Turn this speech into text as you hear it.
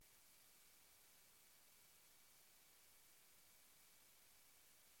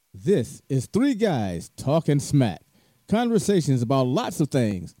This is Three Guys Talking Smack. Conversations about lots of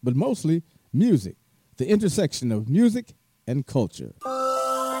things, but mostly music, the intersection of music and culture.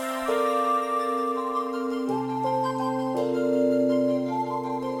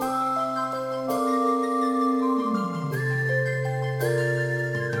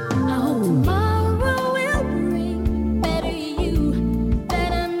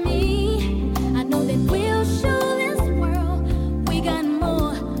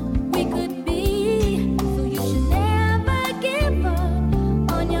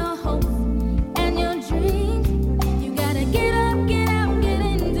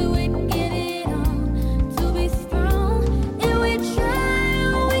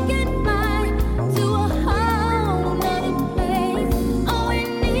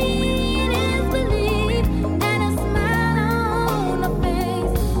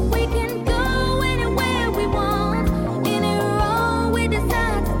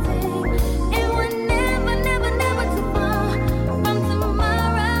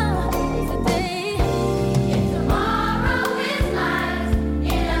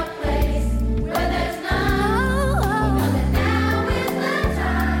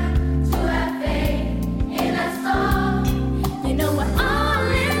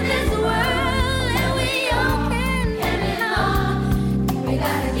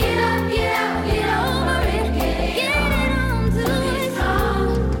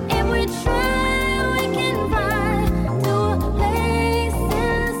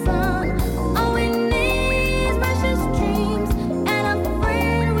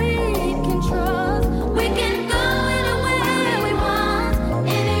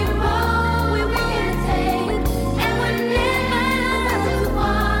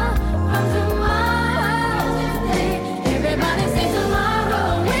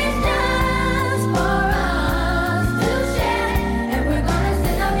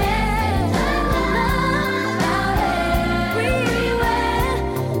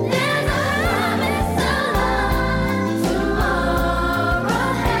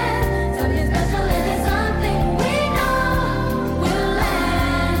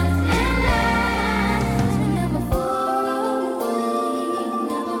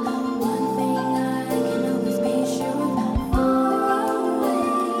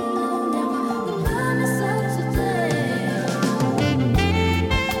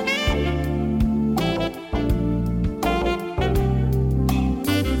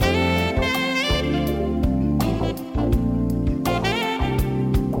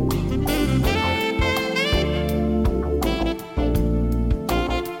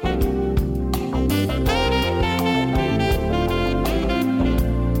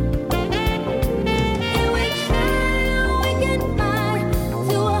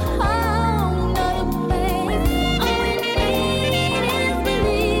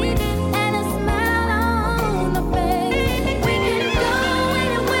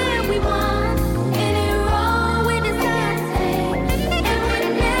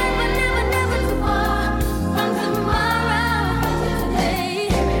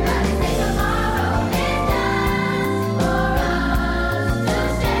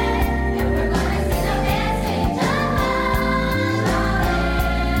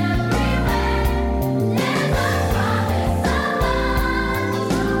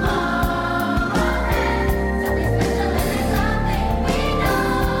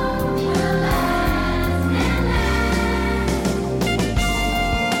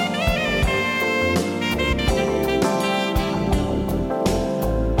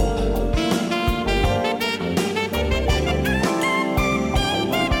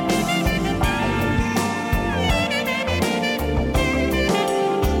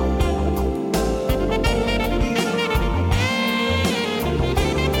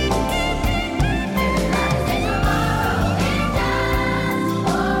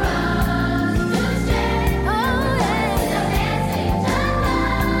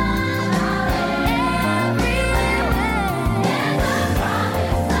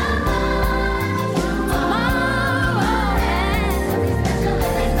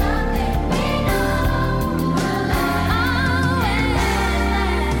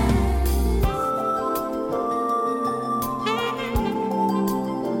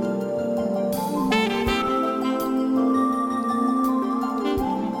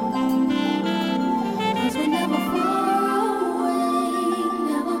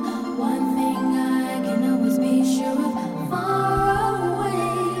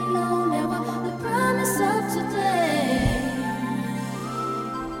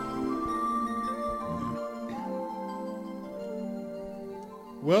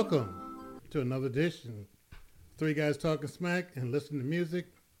 Welcome to another edition. Three Guys Talking Smack and Listen to Music,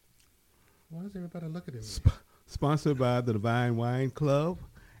 Why is everybody looking at me? Sponsored by the Divine Wine Club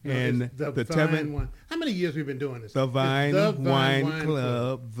and the the Vine Wine. How many years we've been doing this? The Vine Wine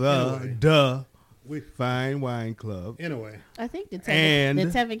Club. Anyway, Vine Wine Club. Anyway. I think the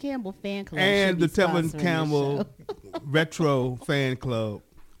Tevin Campbell fan club and should be the Tevin sponsoring Campbell Retro Fan Club.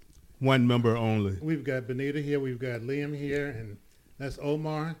 One member only. We've got Benita here. We've got Liam here. And that's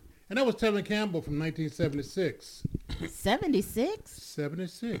Omar. And that was Tevin Campbell from 1976. 76?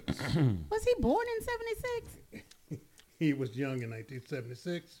 76. Was he born in 76? He was young in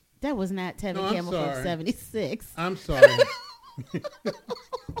 1976. That was not Tevin Campbell from 76. I'm sorry.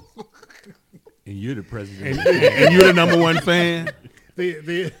 And you're the president. And you're the number one fan?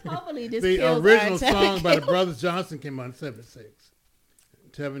 Hopefully this the kills original our Tevin song by the Campbell. Brothers Johnson came out in 76.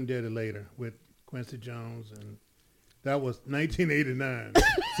 Tevin did it later with Quincy Jones, and that was 1989.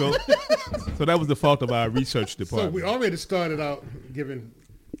 So that was the fault of our research So department. we already started out giving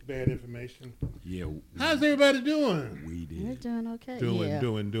bad information. Yeah. How's everybody doing? We did. We're doing okay. doing. You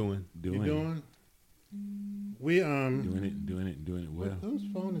doing? We Doing it well. Whose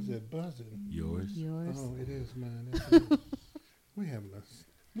phone is that buzzing? Yours. Oh, it is mine. We have this.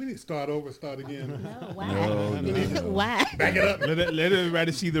 We need to start again. No, why? No. Why? Back it up. Let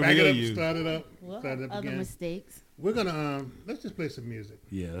everybody see the Back real it up. you. Start it up. Well, Start it up other again. mistakes. We're gonna let's just play some music.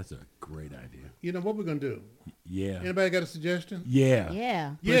 Yeah, that's a great idea. You know what we're gonna do? Yeah. Anybody got a suggestion? Yeah.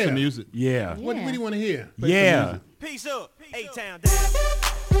 Yeah. Play some music. Yeah. What do you want to hear? Yeah. Peace up, A-Town down.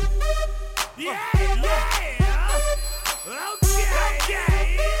 Yeah, yeah. Okay.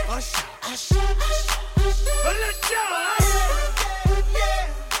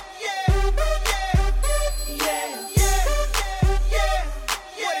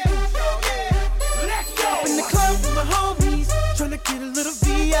 Let's go. In the club with my homies, tryna get a little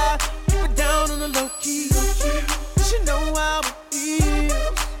VI, keep it down on the low key. You should know how it feels.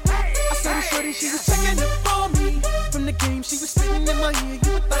 I saw the shorty, she was checking up on me. From the game, she was spitting in my ear.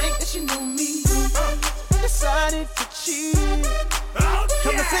 You would think that she knew me. Decided to chill.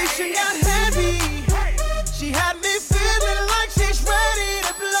 Conversation got heavy. She had me feeling like she's ready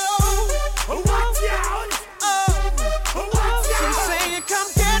to blow. Watch out! She's saying, "Come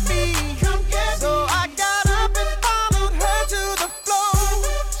get me." So I got up and followed her to the floor.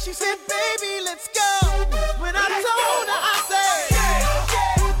 She said, "Baby, let's go." When I told her, I said,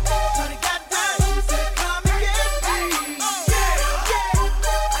 Shorty got down, said, "Come and get me."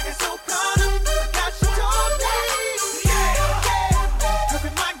 I got so caught up, I got she told me. Her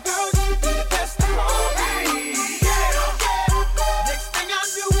and my girls used to be the best of all me. Next thing I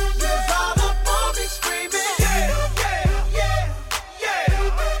knew, she was all up on me screaming.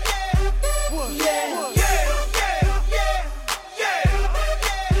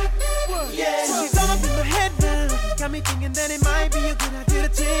 She's all up in my head now. Got me thinking that it might be a good idea to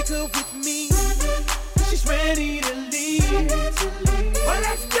take her with me. She's ready to leave. Well,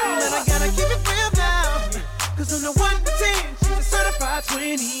 let's go. And I gotta keep it real now. Cause on the 1 to 10, she's a certified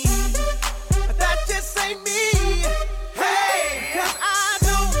 20. But that just ain't me. Hey, cause I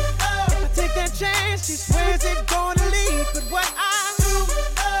know if I take that chance, she swears it's gonna leave. But what I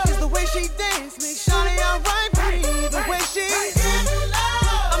do is the way she dance makes Shawty alright with me. The way she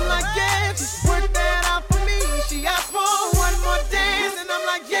I'm like, yeah, just work that out for me. She asked for one more dance, and I'm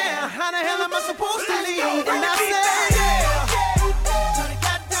like, yeah, how the hell am I supposed to leave? And I said, yeah. Shawty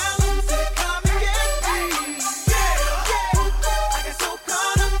got down, said, "Come and get me." I got so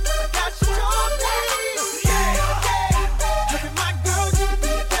caught up, I got she told me. Her and my girls used to be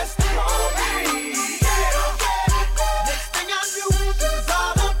the best of all me. Next thing I knew, she was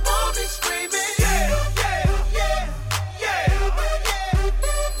all up on me screaming.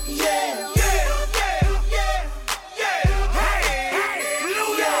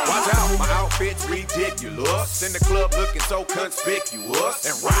 Watch out, my outfit's ridiculous. In the club looking so conspicuous.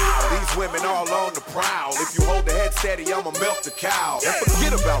 And wow, these women all on the prowl. If you hold the head steady, I'ma melt the cow. And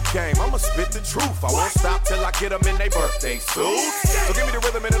forget about game, I'ma spit the truth. I won't stop till I get them in their birthday suits. So give me the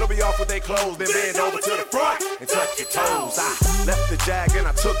rhythm and it'll be off with their clothes. Then bend over to the front and touch your toes. I left the jag and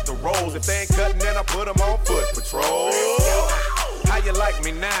I took the rolls. If they ain't cutting, then I put them on foot patrol. How you like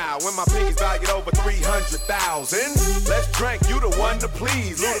me now when my pinky's valued over 300,000? Let's drink, you the one to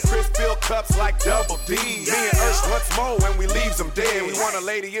please. Ludacris fill cups like Double D. Me and Ursh once more when we leaves them dead. We want a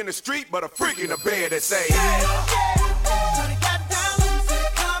lady in the street, but a freak in the bed that say, Shawty got down,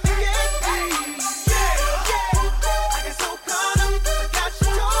 said, "Come and get me." I got so caught up, I got she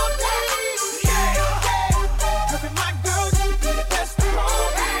told me. Her and my girls used to be the best of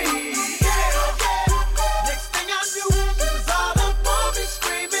all me. Next thing I knew, she was all up on me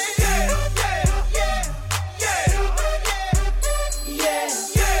screaming.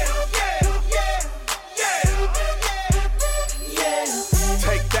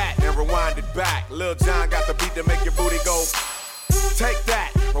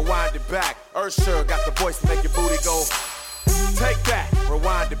 back. Ursher got the voice to make your booty go. Take that,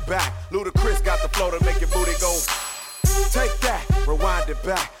 rewind it back. Ludacris got the flow to make your booty go. Take that, rewind it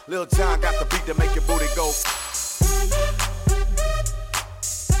back. Lil Jon got the beat to make your booty go.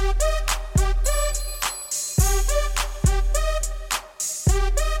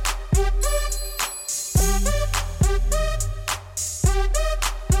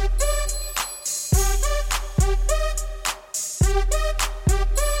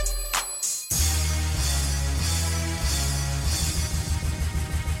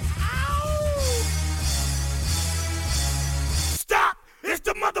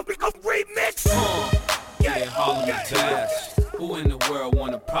 Who in the world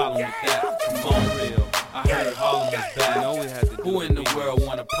want a problem with that? Come on, real. I heard Harlem is back. I know we had to. Who in the world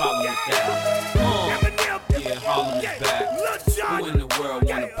want a problem with that? Yeah, Harlem is back. Who in the world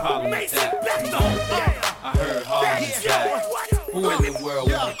want a problem with that? Come on, real. I heard Harlem is back. Who in the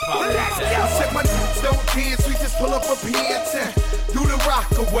world want a problem with that? I said my niggas don't dance, we just pull up a PN10. Do the rock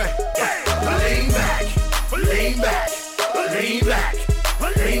away. Lean back, lean back, lean back.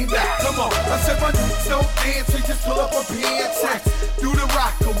 Lean back, come on. I said my niggas don't dance, we just pull up a PN10. Do the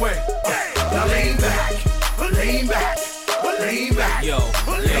rock away. Now lean back, lean back, lean back. Yo,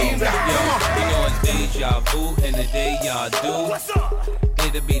 lean back. Yo, you know it's deja vu, and the day y'all do,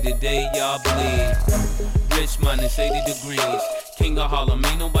 it'll be the day y'all bleed. Rich minus 80 degrees. King of Harlem,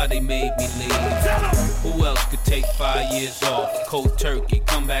 ain't nobody made me leave. Who else could take 5 years off? Cold turkey,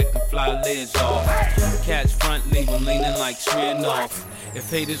 come back and fly lids off. Catch front, leave them leaning like Smirnoff. If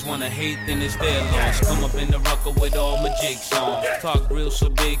haters wanna hate, then it's their loss. Come up in the rucker with all my jigs on. Talk real so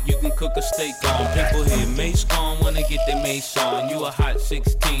big, you can cook a steak on. People hear Mace gone, wanna get their Mace on. You a hot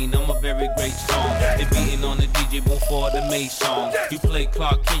 16, I'm a very great song. They beating on the DJ before the Mace song. You play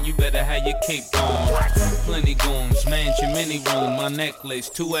Clark Kent, you better have your cape on. Plenty goons, mansion, mini room. My necklace,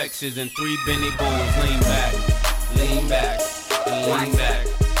 2 X's and 3 Benny Booms. Lean back, lean back, and lean back.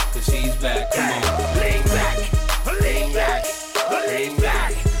 Cause he's back, come on. Lean back, lean back, lean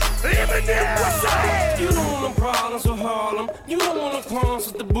back. Eminem, what's up? You don't want no problems with Harlem. You don't want no clones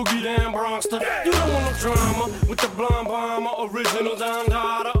with the boogie down Bronxter. You don't want no drama with the blonde bomber. Original Don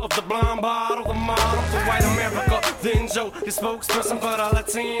Dada of the blonde bottle. The model for white America. Then Joe, the spokesperson for the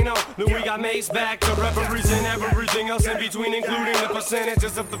Latino. Then we got Mace back to represent everything else in between, including the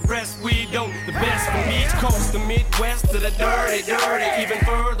percentages of the rest we don't. The best from East Coast to Midwest to the dirty, even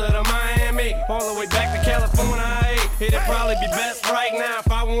further to Miami, all the way back to California. It'd probably be best right now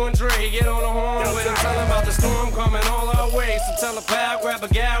if I want Dre, get on the horn with him, tell him about the storm coming all our way. So tell a pal, grab a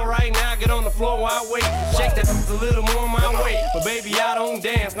gal right now, get on the floor while I wait. Shake that a little more my way, but baby I don't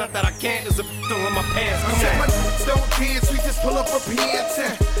dance. Not that I can't, there's a still in my pants. Come on. My niggas don't dance, we just pull up a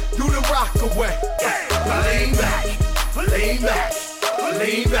PN10. Do the rock away. Lean back, lean back,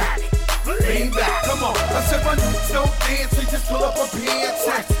 lean back, lean back. Come on. I said my niggas don't dance, we just pull up a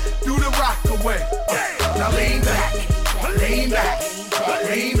PN10. Do the rock away. Now lean back, lean back,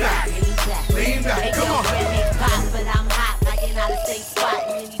 lean back, lean back. Come on. Pop, but I'm hot like an out-of-state spot.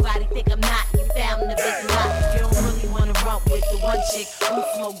 And anybody think I'm not, you found in the big lot. You don't really wanna run with the one chick who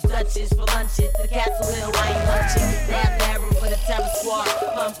smoke Dutches for lunches. To the Castle Hill, I ain't lunching. Dab Darren for the Terror Squad.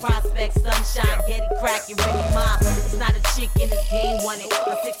 Fun Prospect, Sunshine, get it crackin', Remy Ma. It's not a chick in this game, want it.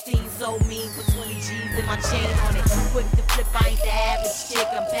 My 16 so mean, put 20 G's in my chain on it. Quick to flip, I ain't the average chick.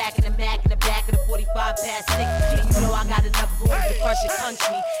 I'm packing them back in the back of the 45 past 6. And you know I got enough goons to crush your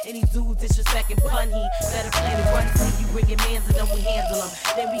country. Any dude disrespecting pun, he better plan to run. See you bring your mans and then we handle them.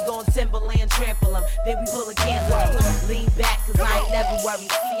 Then we gon' Timberland trample them. Then we pull a cancel them. Lean back, cause I ain't never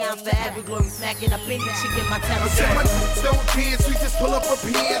worried. See, I'm forever glory. Smacking up any chick in my territory. My niggas don't dance, we just pull up a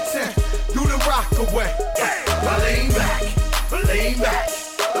PN10. Do the rock away. Lean back, lean back,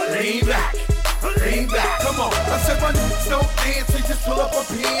 lean back, lean back. Come on. I said my niggas don't dance, we just pull up a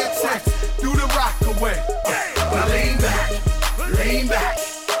PN10. Do the rock away. Lean back, lean back,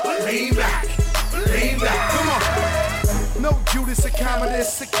 lean back, lean back. Come on. No Judas, a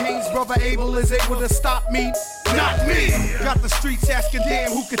Commodus, a King's brother Abel is able to stop me. Not me. Got the streets asking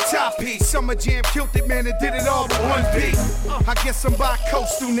damn who could top me. Summer Jam killed it, man, and did it all with one beat. I guess I'm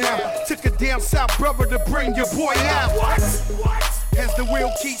bi-coastal now. Took a down south brother to bring your boy out. What? As the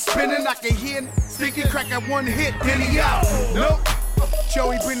wheel keeps spinning, I can hear stinking crack at one hit, then he out. Nope.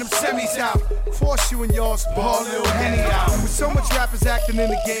 Joey, bring them semis out. Force you and yours, ball little Henny out. With so much rappers acting in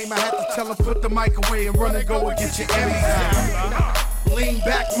the game, I had to tell them put the mic away and run and go and get your Emmys out. Lean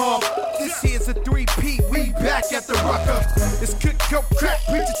back, mob. This here's a 3P. We back at the rucker. It's cook, coke, crack.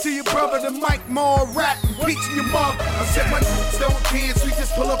 Preach it to your brother. The mic, more rap. Preaching your mom. I said my niggas don't dance. We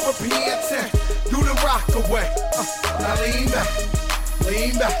just pull up a PN10. Do the rock away. Now lean back,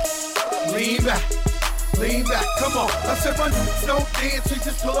 lean back, Lean back, come on. I said my dudes don't dance, we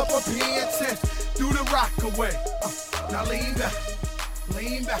just pull up our pants and do the rock away. Now lean back,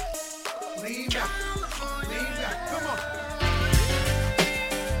 lean back, lean back, lean back, come on.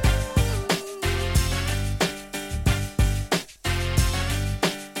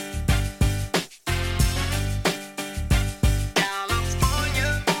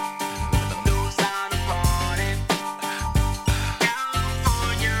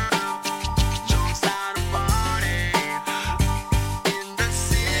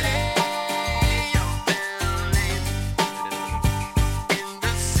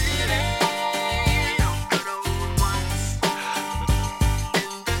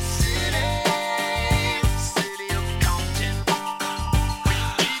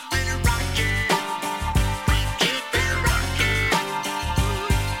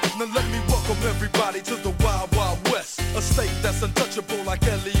 Everybody to the Wild Wild West, a state that's untouchable like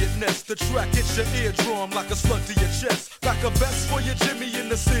Elliot Ness. The track hits your eardrum like a slug to your chest, like a vest for your Jimmy in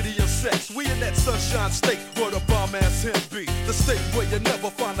the city of sex. We in that sunshine state where the bomb ass him be, the state where you never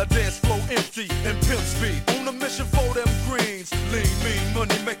find a dance floor empty and pimp speed. On a mission for them greens, lean, mean,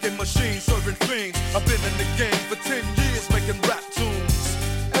 money making machines, serving fiends. I've been in the game for 10 years making rap tunes.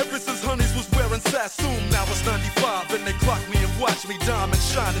 Ever since Honeys was wearing Sassoon, now it's 95 and they clock me and watch me diamond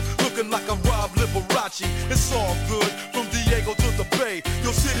shining, looking like I'm Rob Liberace. It's all good from Diego to the Bay.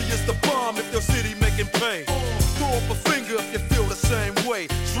 Your city is the bomb if your city making pay. Throw up a finger if you feel the same way.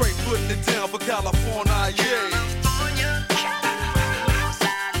 Straight putting it down for California, yeah.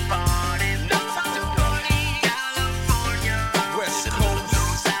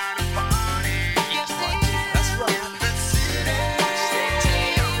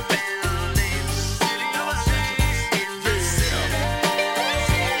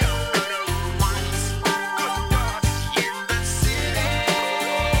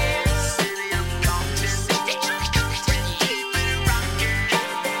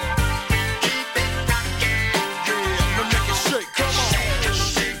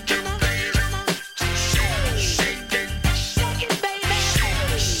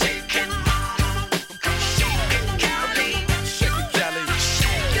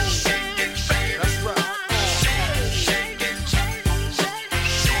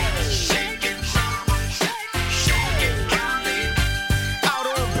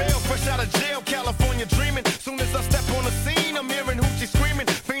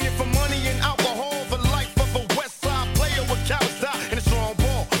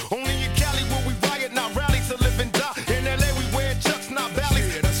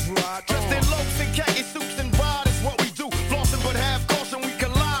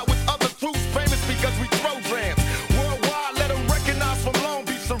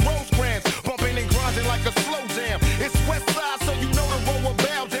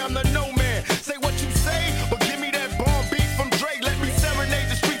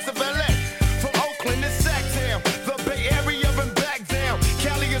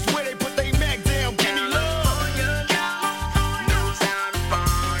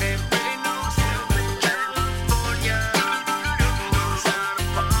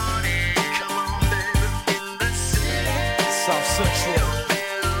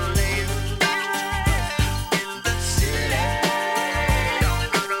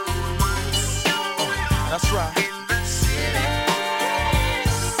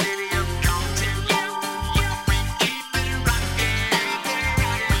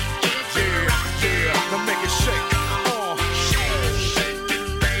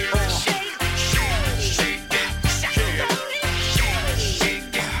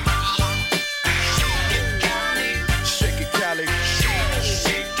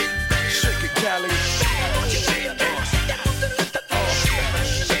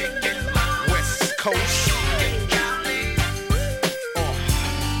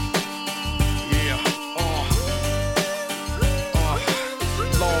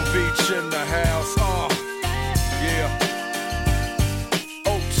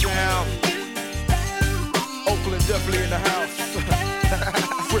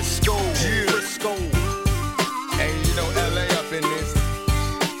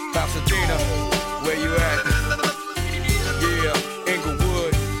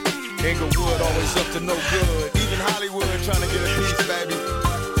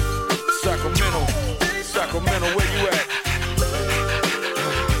 Sacramento, where you at?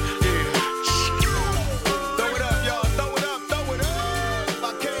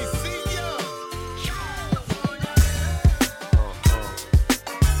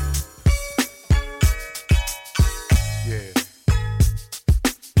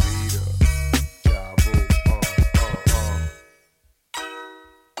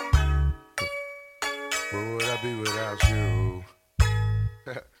 Where would I be without you?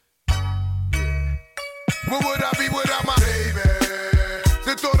 Where would I be without my baby?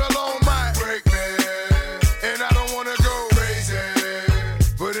 The thought alone might break me, and I don't wanna go crazy,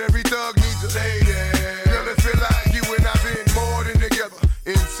 but every thug needs a lady. Girl, it feel like you and I been more than together,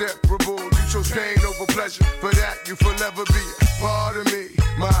 inseparable. You chose pain over pleasure, for that you forever be a part of me.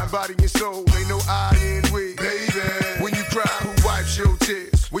 Mind, body, and soul, ain't no I in we. Baby, when you cry, who wipes your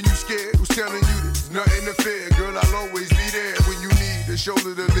tears? When you scared, who's telling you there's nothing to fear? Girl, I'll always be there when you need a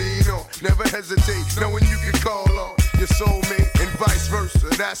shoulder to lean on. Never hesitate, knowing you can call on your soulmate and vice versa.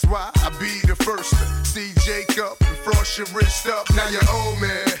 That's why I be the first to see Jacob and frost your wrist up. Now you're old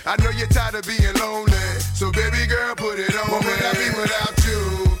man, I know you're tired of being lonely, so baby girl, put it on. What would I be without you?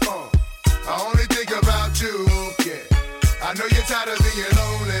 I only think about you. Yeah, I know you're tired of being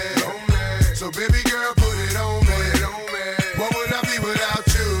lonely, so baby girl, put it on me. What would I be without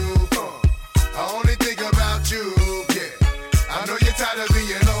you? I only think about you. Yeah, I know you're tired of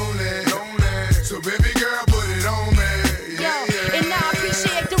being lonely, so baby girl, put it on me. Yeah, yeah. And I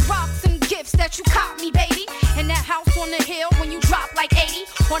appreciate the rocks and gifts that you caught me, baby. And that house on the hill when you drop like 80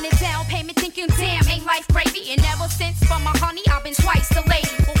 on a down payment, thinking damn, ain't life gravy. And ever since for my honey, I've been twice the lady.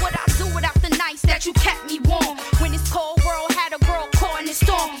 But what I do without the nights that you kept me warm when this cold world had a girl caught in the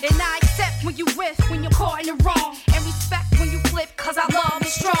storm. And I accept when you whiff, when you're caught in the wrong, and respect when you flip, cause our love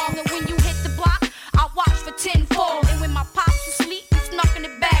is strong. And when you hit the block, I watch for 10-4. And when my pops was asleep, you snuck in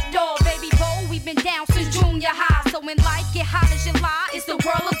the back door. Baby boy, we've been down since junior high. So when life get hot as July, it's the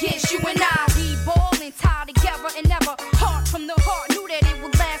world against you and I. We ballin', tied together and never heart from the heart. Knew that it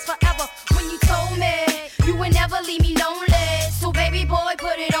would last forever when you told me you would never leave me lonely. So baby boy,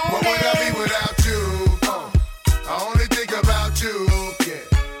 put it on what me. What would I be without you? I only think about you. Yeah,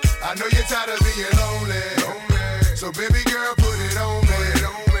 I know you're tired of being lonely, so baby girl, put it on me.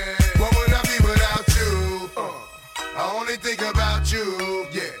 What would I be without you? I only think about you.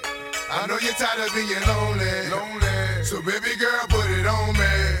 Yeah, I know you're tired of being lonely, so baby girl, put it on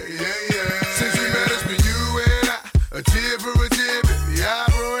me. Yeah, yeah. Since we met, it's been you and I, a tear for a tear, baby,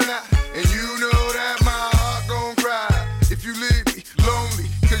 eyebrow and I, and you know that my heart gon' cry if you leave me lonely.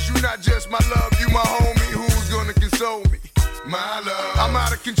 Cause you not just my love, you my homie. Who's gonna console me? My love, I'm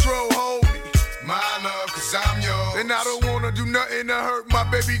out of control, hold me. My love, cause I'm yours, and I don't wanna do nothing to hurt my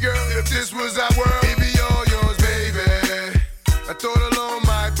baby girl. If this was our world, it'd be all yours, baby. I thought alone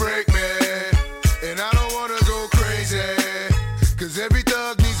might break me, and I don't wanna go crazy, cause every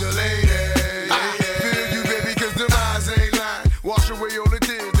thug needs a lady. I feel you, baby, cause the eyes ain't lying. Wash away all the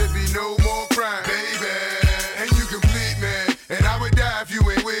tears, there be no more crying, baby. And you complete me, and I would die if you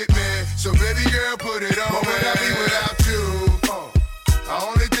ain't with me. So baby girl, put it on. What would I be without you? I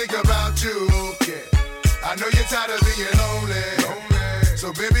only think about you. Yeah, I know you're tired of being lonely,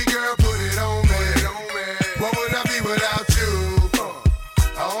 so baby girl, put it on me. What would I be without you?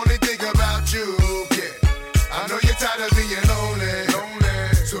 I only think about you. Yeah, I know you're tired of being lonely,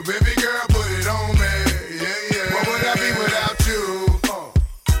 so baby girl, put it on me. Yeah, yeah. What would I be without you?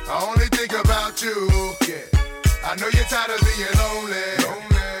 I only think about you. Yeah, I know you're tired of being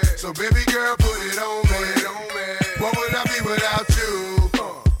lonely, so baby girl, put it on me. What would I be without you?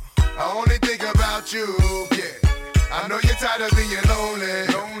 I only think about you. Yeah, I know you're tired of being lonely,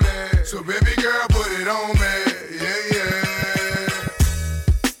 so baby girl, put it on me. Yeah, yeah.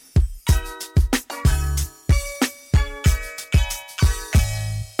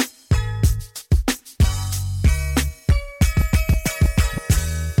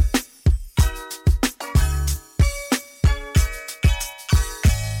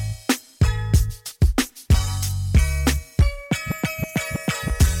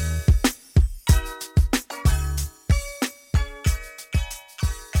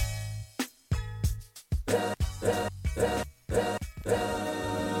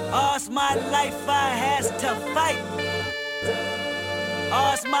 All's my life I has to fight.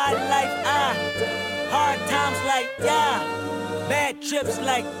 All's my life I hard times like yeah, bad trips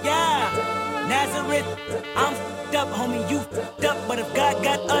like yeah. Nazareth, I'm f***ed up, homie, you f***ed up. But if God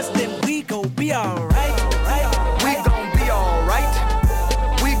got us, then we gon' be alright. We gon' be alright.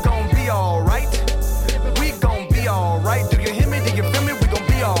 We gon' be alright. We gon' be alright. Do you hear me? Do you feel me? We gon'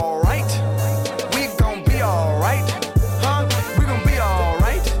 be alright. We gon' be alright. Huh? We gon' be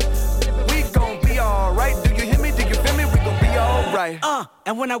alright. We gon' be alright. Do you hear me? Do you feel me? We gon' be alright.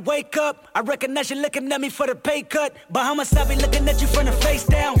 And when I wake up, I recognize you looking at me for the pay cut. Bahamas, I be looking at you from the face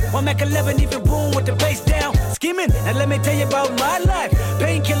down. One Mac 11, even boom with the bass down. Scheming, and let me tell you about my life.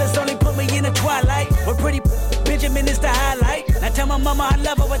 Painkillers only put me in the twilight. We're pretty Benjamin is the highlight. I tell my mama I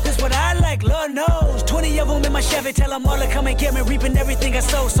love her, but this what I like. Lord knows, 20 of them in my Chevy. Tell them all to come and get me, reaping everything I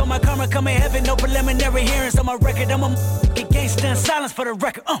sow. So my karma come in heaven, no preliminary hearings on my record. I'm a gangster in silence for the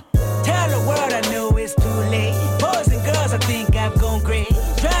record. Tell the world I know it's too late. Boys and girls, I think I've gone great.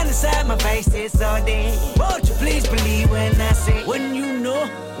 Trying to decide my faces all day. Won't you please believe when I say, when you know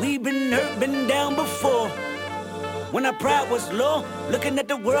we've been hurt, been down before. When our pride was low, looking at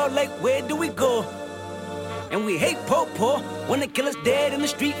the world like, where do we go? And we hate po-po, when the killer's dead in the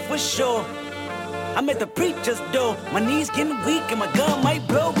street for sure. I'm at the preacher's door, my knees getting weak and my gun might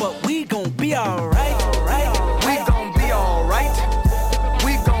blow, but we gon' be alright. We gon' be alright.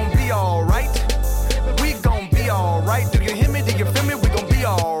 We gon' be alright. We gon' be alright. Do you hear me? Do you feel me? We gon' be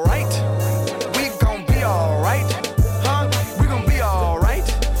alright. We gon' be alright. Huh? We gon' be alright.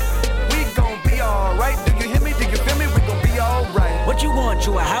 We gon' be alright. Do you hear me? Do you feel me? We gon' be alright. What you want?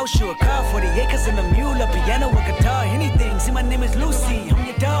 You a house, you a car, 40 acres and a mule, a piano, a guitar, anything. See, my name is Lucy, I'm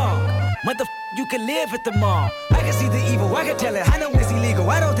your dog. You can live at the mall. I can see the evil, I can tell it. I know it's illegal,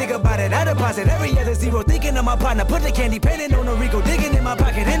 I don't think about it. I deposit every other zero, thinking of my partner. Put the candy, painting on a Rico, digging in my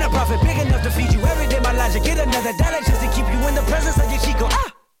pocket. And a profit big enough to feed you every day. My logic, get another dollar just to keep you in the presence of your Chico.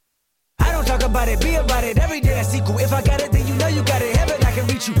 I don't talk about it, be about it. Every day I sequel. If I got it, then you know you got it. Heaven, I can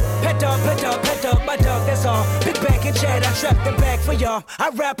reach you. Pet dog, my dog, that's all. Big back and chat, I trap the back for y'all. I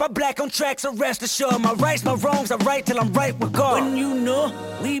rap, I black on tracks, so rest assured. My rights, my wrongs, I right till I'm right with God. When you know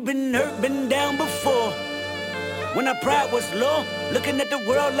we've been hurt, been down before. When our pride was low, looking at the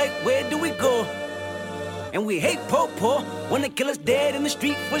world like, where do we go? And we hate po-po, when the killer's dead in the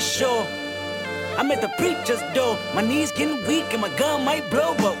street for sure. I'm at the preacher's door, my knees getting weak and my gun might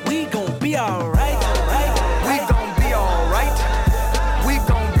blow, but we gon' be alright. We gon' be alright. We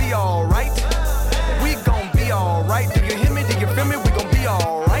gon' be alright. We gon' be alright. Do you hear me? Do you feel me? We gon' be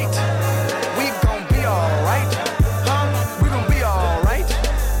alright. We gon' be alright. Huh? We gon' be alright.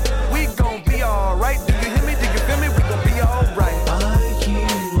 We gon' be alright. Do you hear me? Do you feel me? We gon' be alright. I keep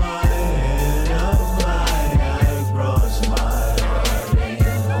my head up high, I cross my heart and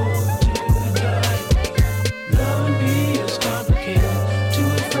hope to die. Loving me is complicated, too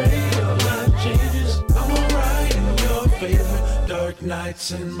afraid of life changes. I'm alright in your favor, dark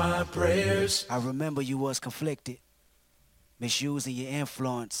nights in my prayers. I remember you was conflicted, misusing your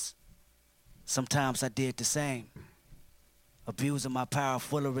influence. Sometimes I did the same, abusing my power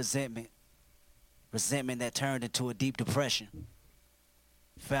full of resentment. Resentment that turned into a deep depression.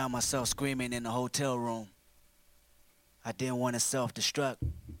 Found myself screaming in the hotel room. I didn't want to self-destruct.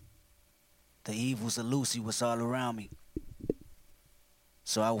 The evils of Lucy was all around me.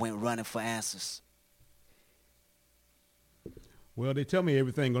 So I went running for answers. Well, they tell me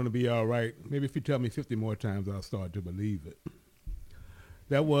everything's going to be all right. Maybe if you tell me 50 more times, I'll start to believe it.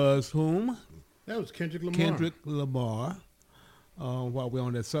 That was whom? That was Kendrick Lamar. Kendrick Lamar. While we're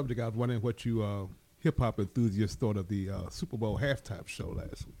on that subject, I was wondering what you hip-hop enthusiasts thought of the Super Bowl halftime show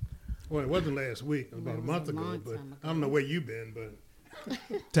last week. Well, it wasn't last week. It was about a month ago, but I don't know where you've been, but...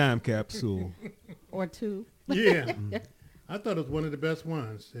 Time capsule. Or two. Yeah. I thought it was one of the best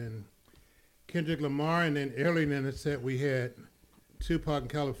ones. And Kendrick Lamar, and then earlier in the set we had Tupac in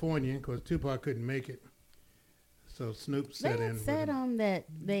California, because Tupac couldn't make it. So Snoop set in. They said that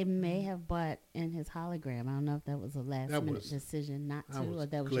they may have bought in his hologram. I don't know if that was a last-minute decision not to, or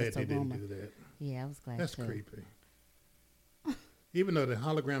that was just a rumor. Didn't do that. Yeah, I was glad That's too. creepy. Even though the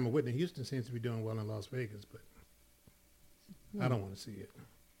hologram of Whitney Houston seems to be doing well in Las Vegas, but I don't want to see it.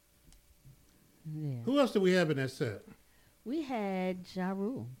 Yeah. Who else do we have in that set? We had Ja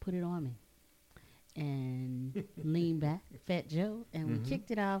Rule, Put It On Me, and Lean Back, Fat Joe, and we kicked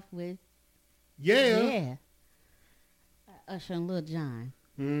it off with Yeah. Usher and Lil Jon.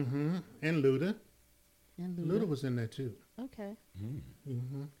 Mm-hmm. And Luda. And Luda was in there too. Okay.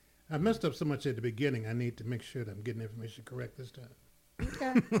 Mm-hmm. I messed up so much at the beginning. I need to make sure that I'm getting information correct this time.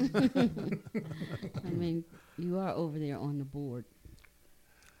 Okay. I mean, you are over there on the board.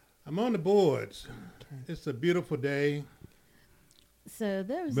 I'm on the boards. Okay. It's a beautiful day. So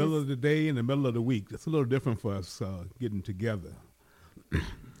there's middle of the day and the middle of the week. It's a little different for us getting together.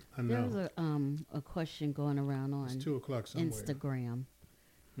 I know. There was a question going around on it's 2 o'clock somewhere. Instagram.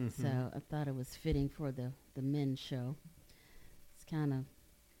 Mm-hmm. So I thought it was fitting for the men's show. It's kind of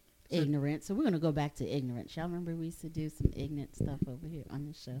ignorant. So we're going to go back to ignorance. Y'all remember we used to do some ignorant stuff over here on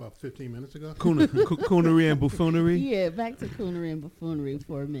the show? About 15 minutes ago? Coonery and buffoonery? Yeah, back to coonery and buffoonery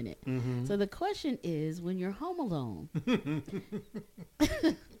for a minute. Mm-hmm. So the question is, when you're home alone,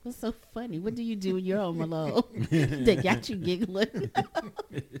 what's so funny? What do you do when you're home alone? They got you giggling.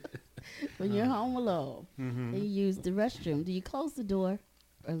 When you're home alone and you use the restroom, do you close the door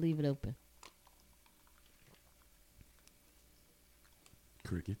or leave it open?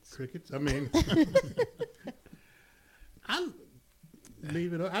 Crickets. Crickets. I mean, I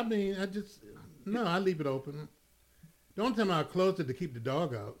leave it. I mean, I leave it open. The only time I close it to keep the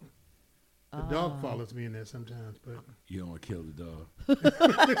dog out. The dog follows me in there sometimes, but You don't want to kill the dog.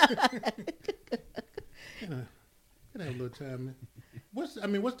 Can I have a little time, man. What's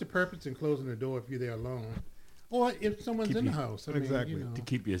the purpose in closing the door if you're there alone, or if someone's Keep in the you- house? I Exactly. mean, To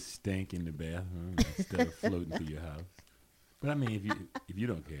keep your stank in the bathroom instead of floating through your house. But I mean, if you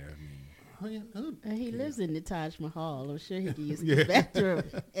don't care, I mean, He lives in the Taj Mahal. I'm sure he can use Yeah. the bathroom,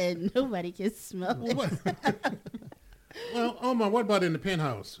 and nobody can smell it. Well, Omar, what about in the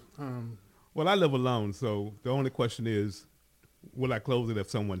penthouse? Well, I live alone, so the only question is, will I close it if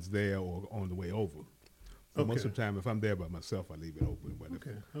someone's there or on the way over? So most of the time, if I'm there by myself, I leave it open. But if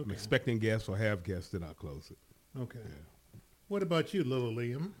I'm expecting guests or have guests, then I'll close it. Okay. What about you, little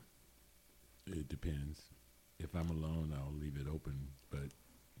Liam? it depends. If I'm alone, I'll leave it open. But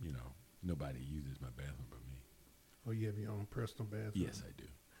nobody uses my bathroom but me. Oh, you have your own personal bathroom? Yes, I do.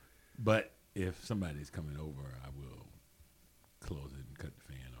 But if somebody's coming over, I will close it and cut the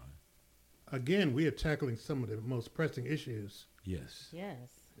fan on it. Again, we are tackling some of the most pressing issues. Yes. Yes.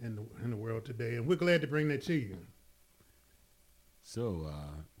 In the world today, and we're glad to bring that to you. So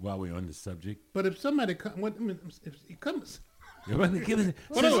while we're on the subject, But if somebody if he comes, since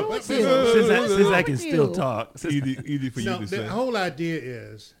I can still talk, easy for you no, to the say. whole idea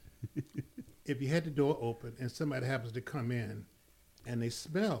is, if you had the door open and somebody happens to come in, and they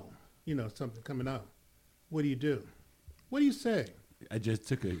smell, something coming out, what do you do? What do you say? I just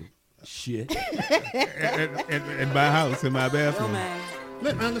took a shit. in my house, in my bathroom.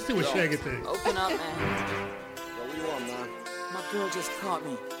 Let's see what Shaggy thinks. Open up, man. Yo, what you want, man? My girl just caught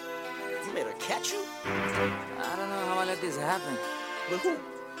me. You made her catch you? I don't know how I let this happen. With who?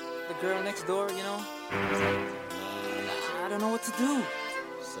 The girl next door, I don't know what to do.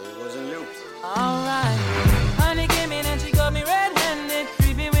 So it wasn't you. Alright. Honey came in and she got me red-handed,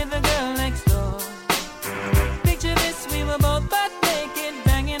 creepy with the girl next door. Picture this, we were both butt naked,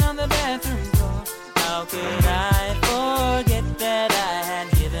 banging on the bathroom door. How could I forget that I had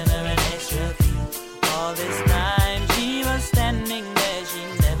given her an extra fee? All this time she was standing there, she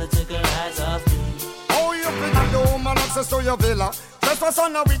never took her eyes off me. Oh, you bring the woman access to your villa. Trespass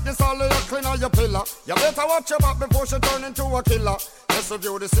on a weakness, all of your clean on your pillar. You better watch your back before she turn into a killer. Let's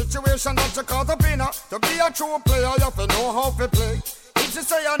review the situation that you caught up in her. To be a true player, you have to know how to play. If she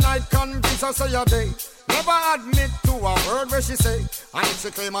say a night, convince her say a day. Never admit to a word where she say. And if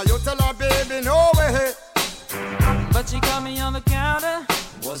she claim her, you tell her, baby, no way. But she caught me on the counter.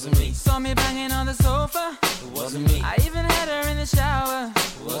 Wasn't me. Saw me banging on the sofa. It wasn't me. I even had her in the shower.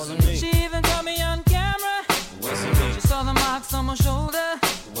 It wasn't me. She even caught me on camera. It wasn't me. She saw the marks on my shoulder.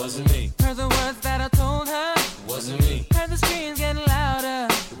 It wasn't me. Heard the words that I told her. It wasn't me. Heard the screams getting louder.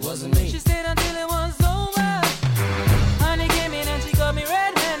 It wasn't me. She stayed until it was over. Honey came in and she got me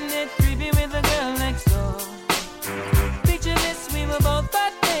red-handed, creepy with the girl next door. Picture this, we were both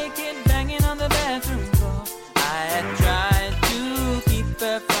butt naked, banging on the bathroom door. I had tried to keep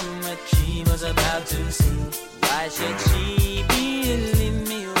her from what she was about to see. Why should she believe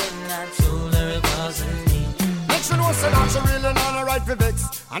me when I told her it wasn't me? Make sure no say that she really not a right for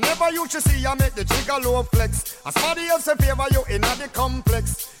vex. I never used to see I make the trigger low flex. As somebody else in favor you in the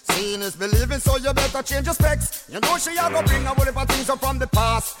complex. Seeing is believing, so you better change your specs. You know she a go bring a whole heap of things up from the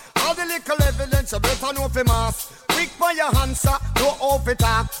past. All the little evidence you better know for mass. Quick for your answer, no off it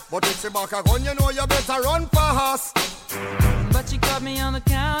talk. But if she back a gun, you know you better run fast. But she caught me on the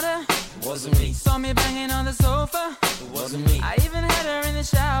counter. It wasn't me. Saw me banging on the sofa. It wasn't me. I even had her in the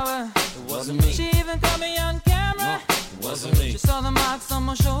shower. It wasn't me. She even caught me on camera. It wasn't me. She saw the marks on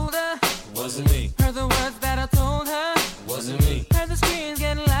my shoulder. It wasn't me. Heard the words that I told her. It wasn't me. Heard the screams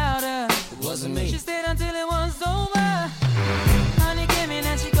getting louder. It wasn't me. She stayed until it was over. Honey came in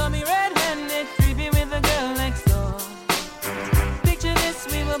and she got me red-handed, creepy with the girl next door. Picture this,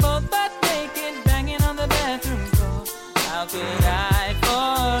 we were both butt naked, banging on the bathroom door. How could I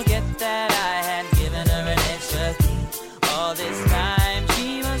forget that I had given her an extra key? All this time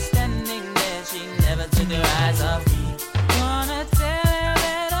she was standing there, she never took her eyes off me. Gonna tell her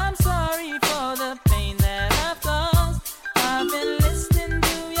that I'm sorry for the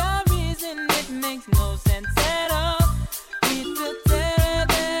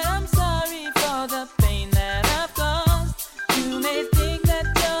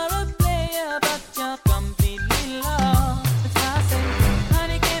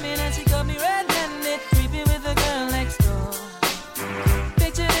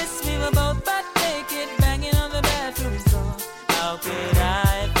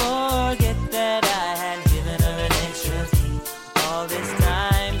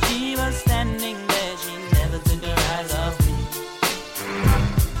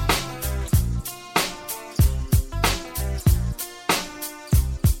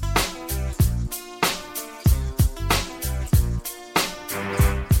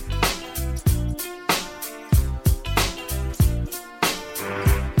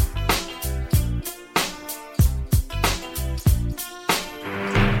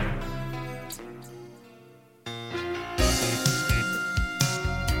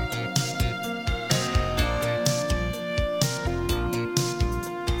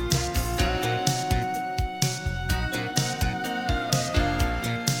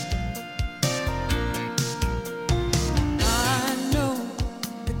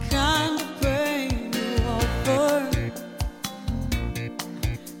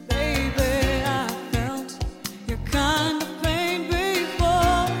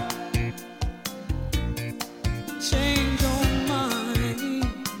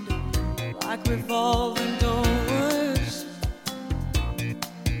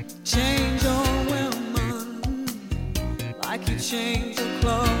change your women like you change your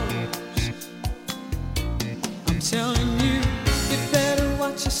clothes. I'm telling you, you better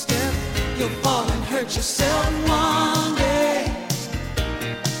watch your step. You'll fall and hurt yourself one day.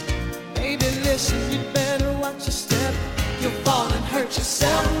 Baby, listen, you better watch your step. You'll fall and hurt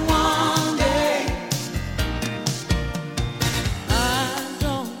yourself one day. I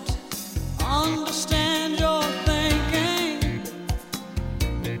don't understand your thinking.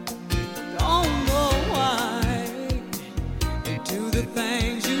 Don't know why you do the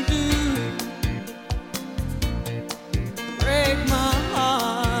things you do. Break my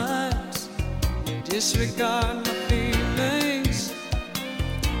heart, disregard my feelings.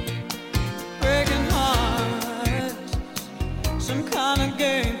 Breaking heart, some kind of game.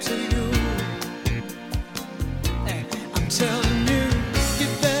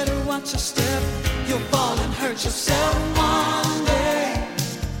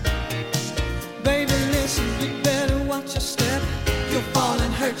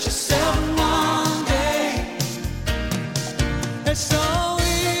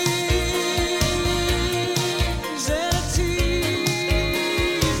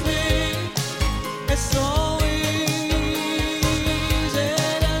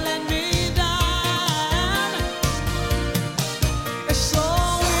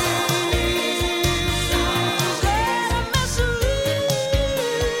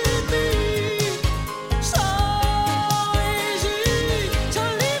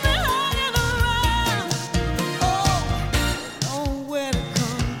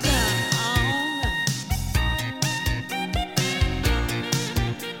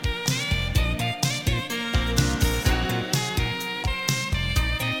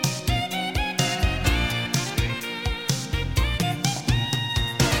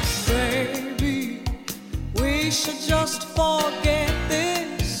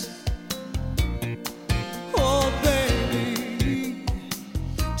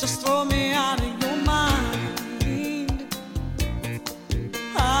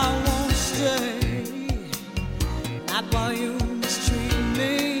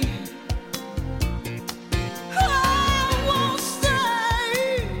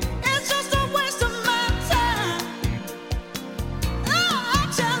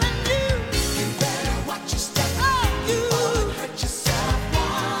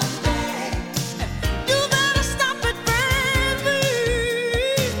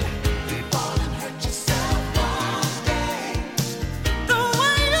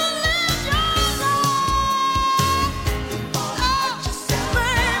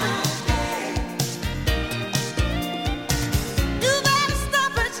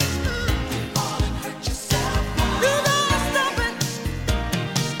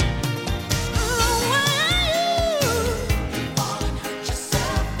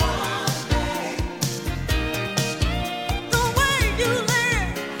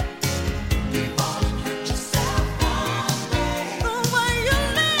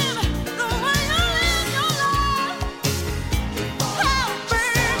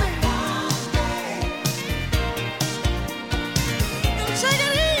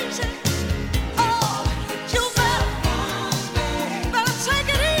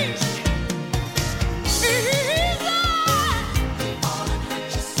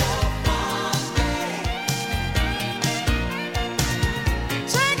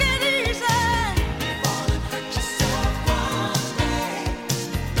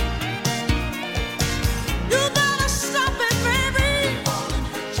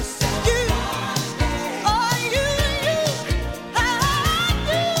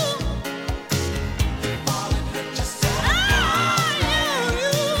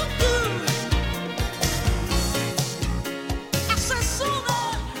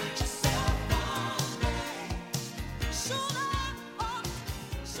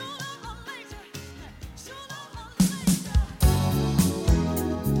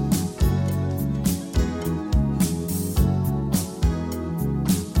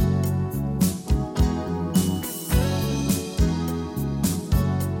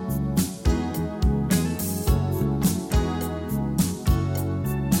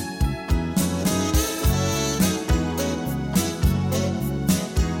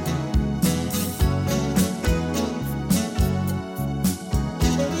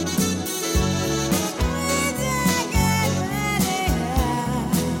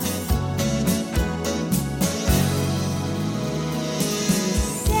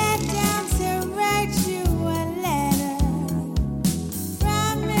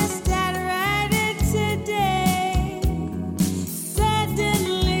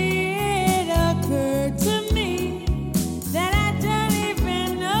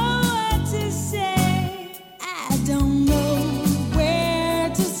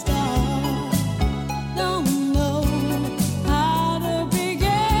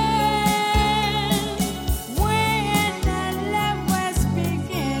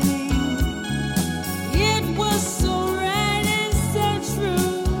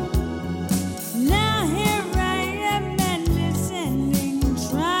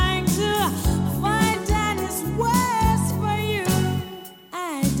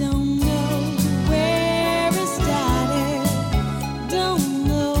 don't know where it started, don't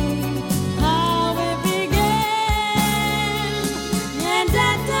know how it began, and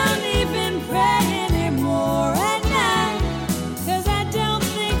I don't even pray anymore at night, 'cause I don't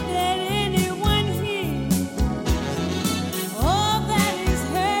think that anyone hears all that is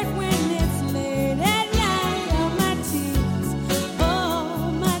heard when it's late at night. Oh,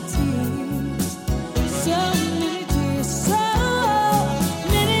 my tears, so many tears, so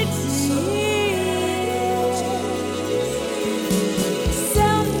many tears.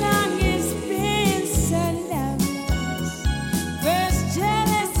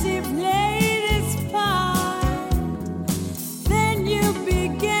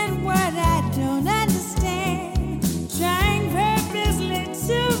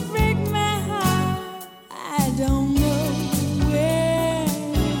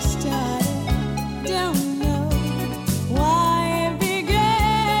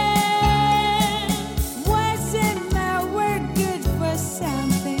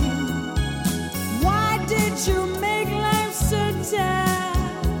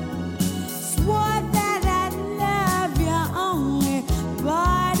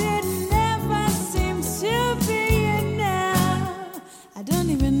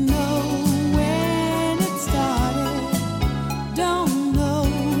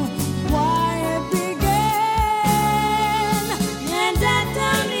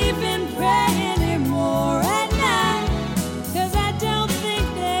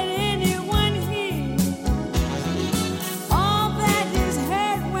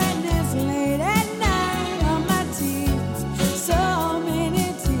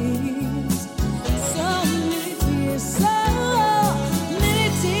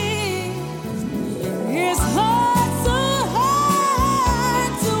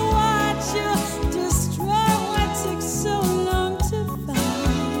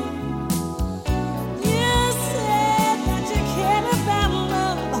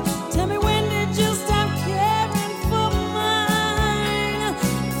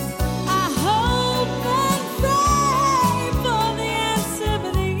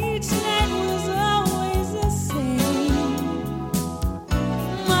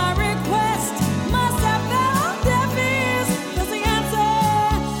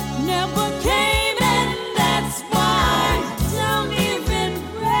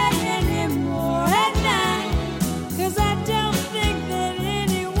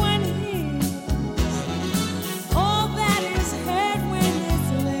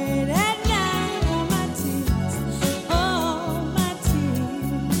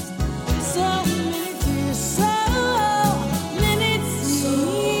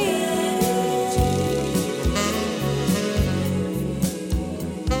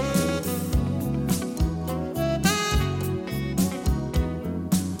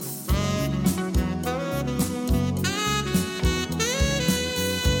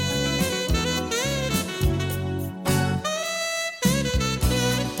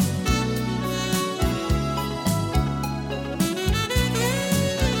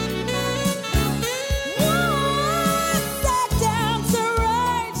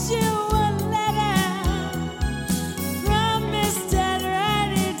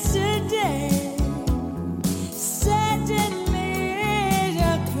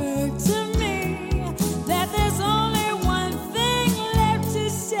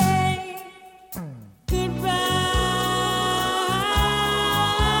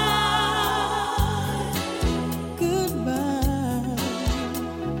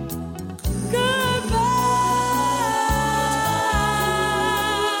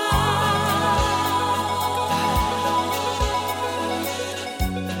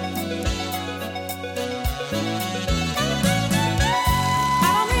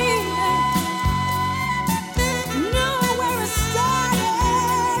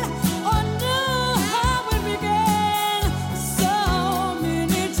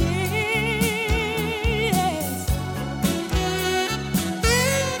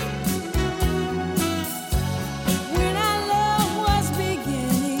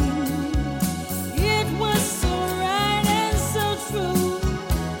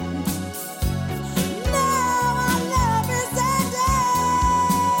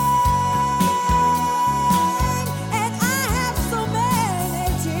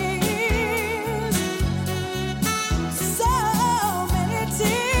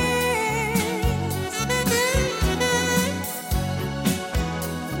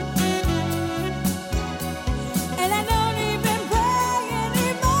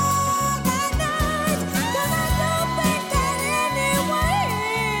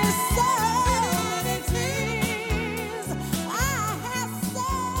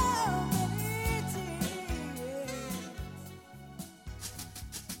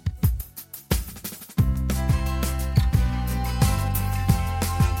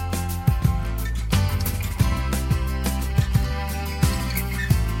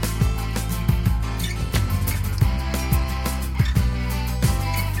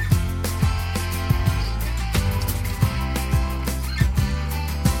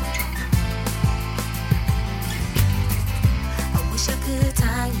 could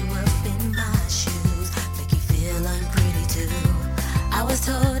tie you up in my shoes, make you feel unpretty too. I was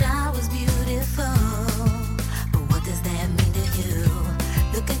told I was beautiful, but what does that mean to you?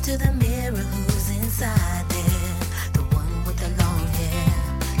 Look into the mirror, who's inside there? The one with the long hair.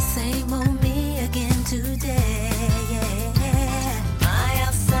 Same old me again today. My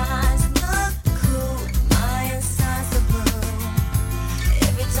outside's look cool, my inside's a blue.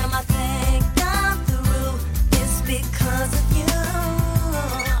 Every time I think I'm through, it's because of you.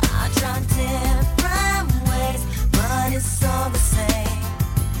 I try different ways, but it's all the same.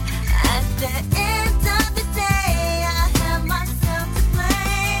 At the end of the day, I have myself to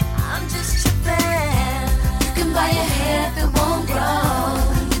blame. I'm just tripping. You can buy a hair if it won't grow.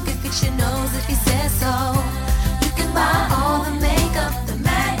 You can fix your nose if you say so. You can buy all the makeup the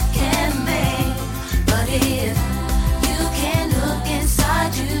Mac can make. But if you can't look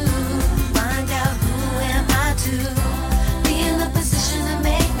inside you, find out who am I to be in the position to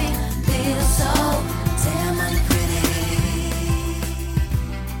make me feel so damn unpretty.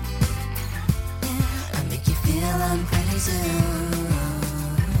 I make you feel unpretty too.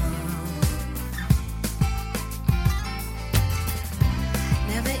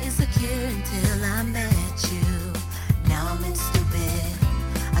 Never insecure until I met you. Now I'm in stupid.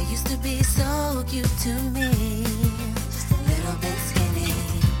 I used to be so cute to me, just a little bit skinny.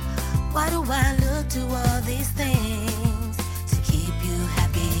 Why do I look to all these things to keep you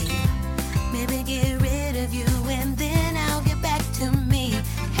happy? Maybe get rid of you and then I'll get back to me.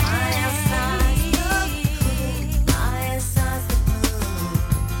 My outside's look cool, my inside's the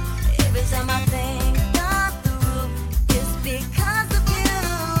blue. Every time I think I'm through, it's because of you.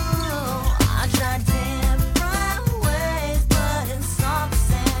 I try different ways, but it's all the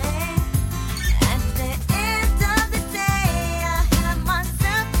same. At the end of the day, I have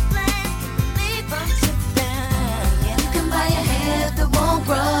myself to blame. Leave I'm tripping. You can buy a hair that won't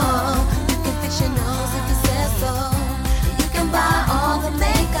grow. You can fix your nose if you say so. You can buy all the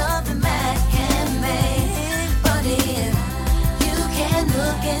makeup the Mac can make. But if you can't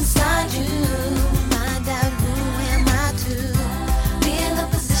look inside you, find out who am I to be in the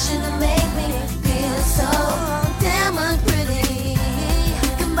position to make me feel so damn unpretty.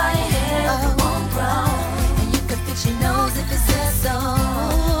 You can buy a hair if it won't grow, and you can fix your nose if it says so.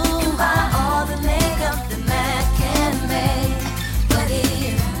 You can buy all the makeup the Mac can make. But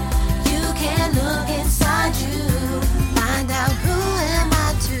if you can't look inside you, find out who am I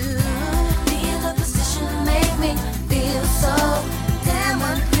to be in the position to make me feel so damn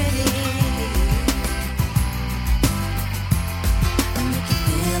unpretty. I make you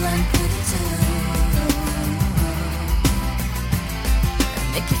feel unpretty too.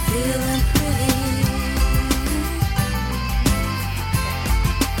 I make you feel unpretty.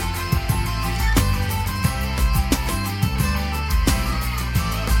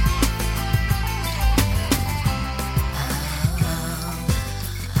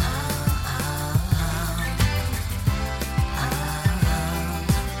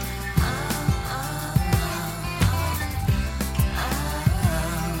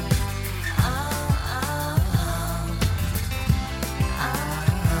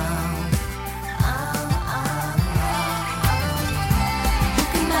 You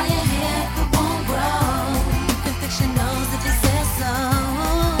can buy your hair if it won't grow. You can fix your nose if you say so.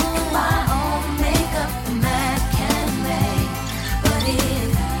 You can buy all the makeup the Mac can make. But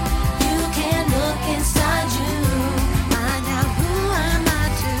if you can't look inside you, find out who am I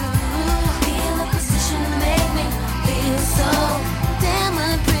to be in the position to make me feel so damn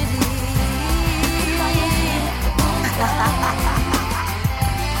unpretty. You can buy your hair if it won't grow.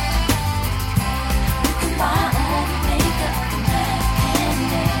 You can buy all the makeup the Mac can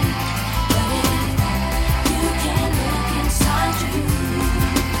make. But if you can't look inside you,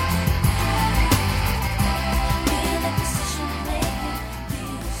 be in the position to make me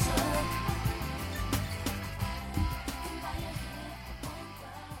feel so.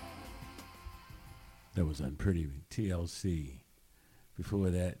 That was Unpretty, TLC. Before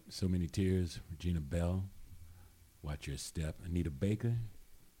that, So Many Tears, Regina Bell, Watch Your Step, Anita Baker,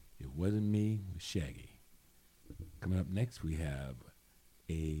 It Wasn't Me with Shaggy. Coming up next, we have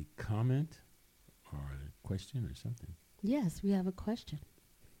a comment or a question or something. Yes, we have a question.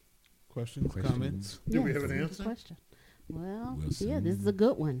 Questions, Questions. comments? Do we Yes, have an a answer? question. Well, Wilson. yeah, this is a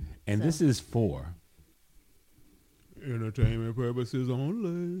good one. And So- this is for Entertainment purposes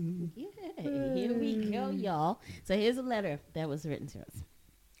only. Yeah, here we go, y'all. So here's a letter that was written to us.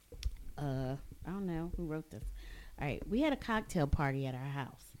 I don't know who wrote this. All right, we had a cocktail party at our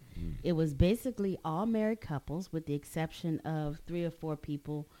house. It was basically all married couples with the exception of 3 or 4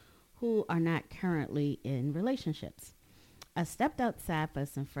 people who are not currently in relationships. I stepped outside for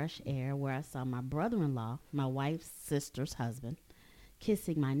some fresh air where I saw my brother-in-law, my wife's sister's husband,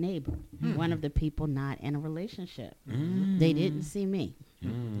 kissing my neighbor, one of the people not in a relationship. They didn't see me.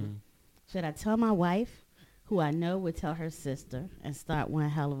 Should I tell my wife, who I know would tell her sister, and start one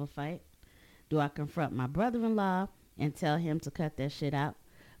hell of a fight? Do I confront my brother-in-law and tell him to cut that shit out?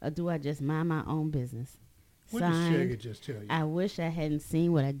 Or do I just mind my own business? What did Shaggy just tell you? I wish I hadn't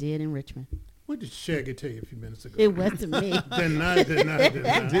seen what I did in Richmond. What did Shaggy tell you a few minutes ago? It wasn't me. Did not.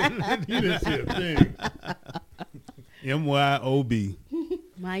 You didn't see a thing. MYOB.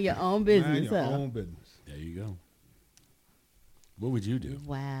 Mind your own business. Mind your huh? own business. There you go. What would you do?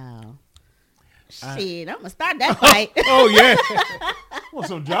 Wow. Shit, I'm going to start that fight. Oh, yeah. Well,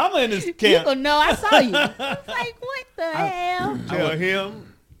 some drama in this camp. People know I saw you. I was like, what the hell? Tell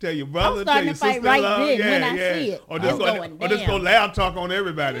him, tell your brother, I'm tell starting your to fight sister. right then when I see it. Or just, It's or just go loud talk on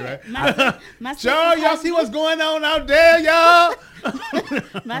everybody, right? My Y'all, y'all see what's going on out there, y'all?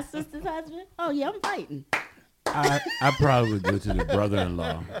 My sister's husband? Oh, yeah, I'm fighting. I probably would go to the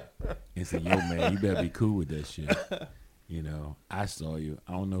brother-in-law and say, yo, man, you better be cool with that shit. You know, I saw you.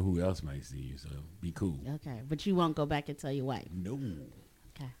 I don't know who else might see you, so be cool. Okay, but you won't go back and tell your wife? No.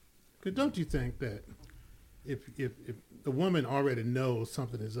 Okay. But don't you think that if the woman already knows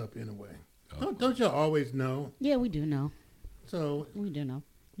something is up anyway, don't y'all always know? Yeah, we do know. So we do know.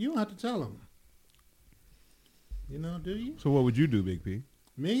 You don't have to tell them. You know, do you? So what would you do, Big P?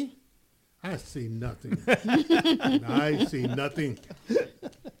 Me? I see nothing. I see nothing.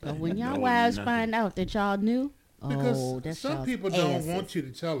 But when y'all wives find out that y'all knew, because that's some y'all's people don't asses. want you to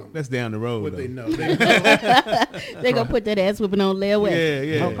tell them. That's down the road. What though. they know. They gonna put that ass whipping on their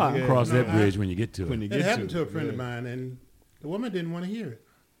way. Yeah. Okay. Cross that bridge when you get to it. When you get It happened to to a friend of mine, and the woman didn't want to hear it.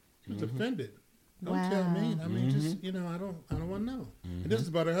 She was offended. Don't tell me. I mean, just I don't want to know. And this is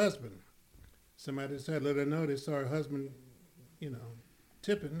about her husband. Somebody decided to let her know they saw her husband,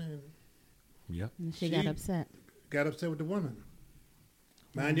 tipping, and yep. And she got upset. Got upset with the woman.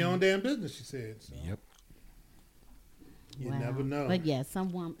 Mind your own damn business, she said. So. Yep. You never know. But yeah,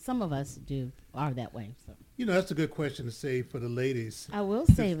 some of us are that way. So that's a good question to save for the ladies. I will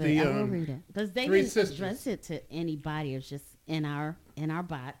save it. I will read it because they Three didn't sisters. address it to anybody. It's just in our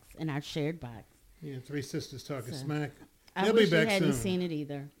box, in our shared box. Yeah, three sisters talking So, smack. I They'll wish be back you hadn't soon. seen it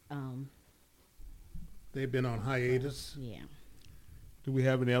either. They've been on hiatus. Yeah. Do we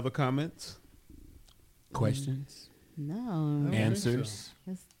have any other comments? Questions? No. Answers?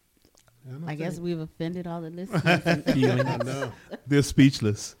 I guess we've offended all the listeners. I know. They're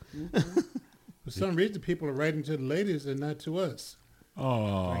speechless. For some reason, people are writing to the ladies and not to us.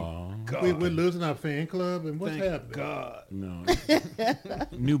 Oh, We're losing our fan club, and what's happening? God. No.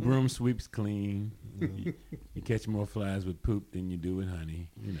 New broom sweeps clean. You catch more flies with poop than you do with honey.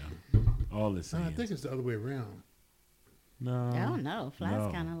 All the same. I think it's the other way around. No. I don't know.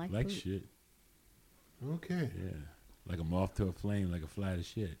 Flies kind of like poop. shit. Okay. Yeah. Like a moth to a flame, like a fly to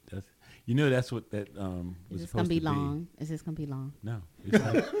shit. That's what that was Is this supposed gonna be to long? Is this gonna be long? No. It's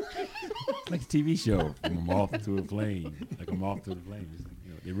like a TV show. From a moth to a flame. Like a moth to the flame. It's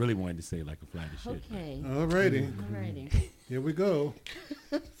like, they really wanted to say like a fly to shit. Okay. Alrighty. Here we go.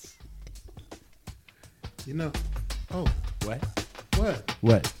 Oh. What?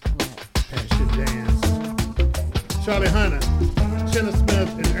 What? Passion Dance. Charlie Hunter, Chenna Smith,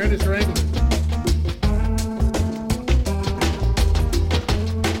 and Ernest Wrangler.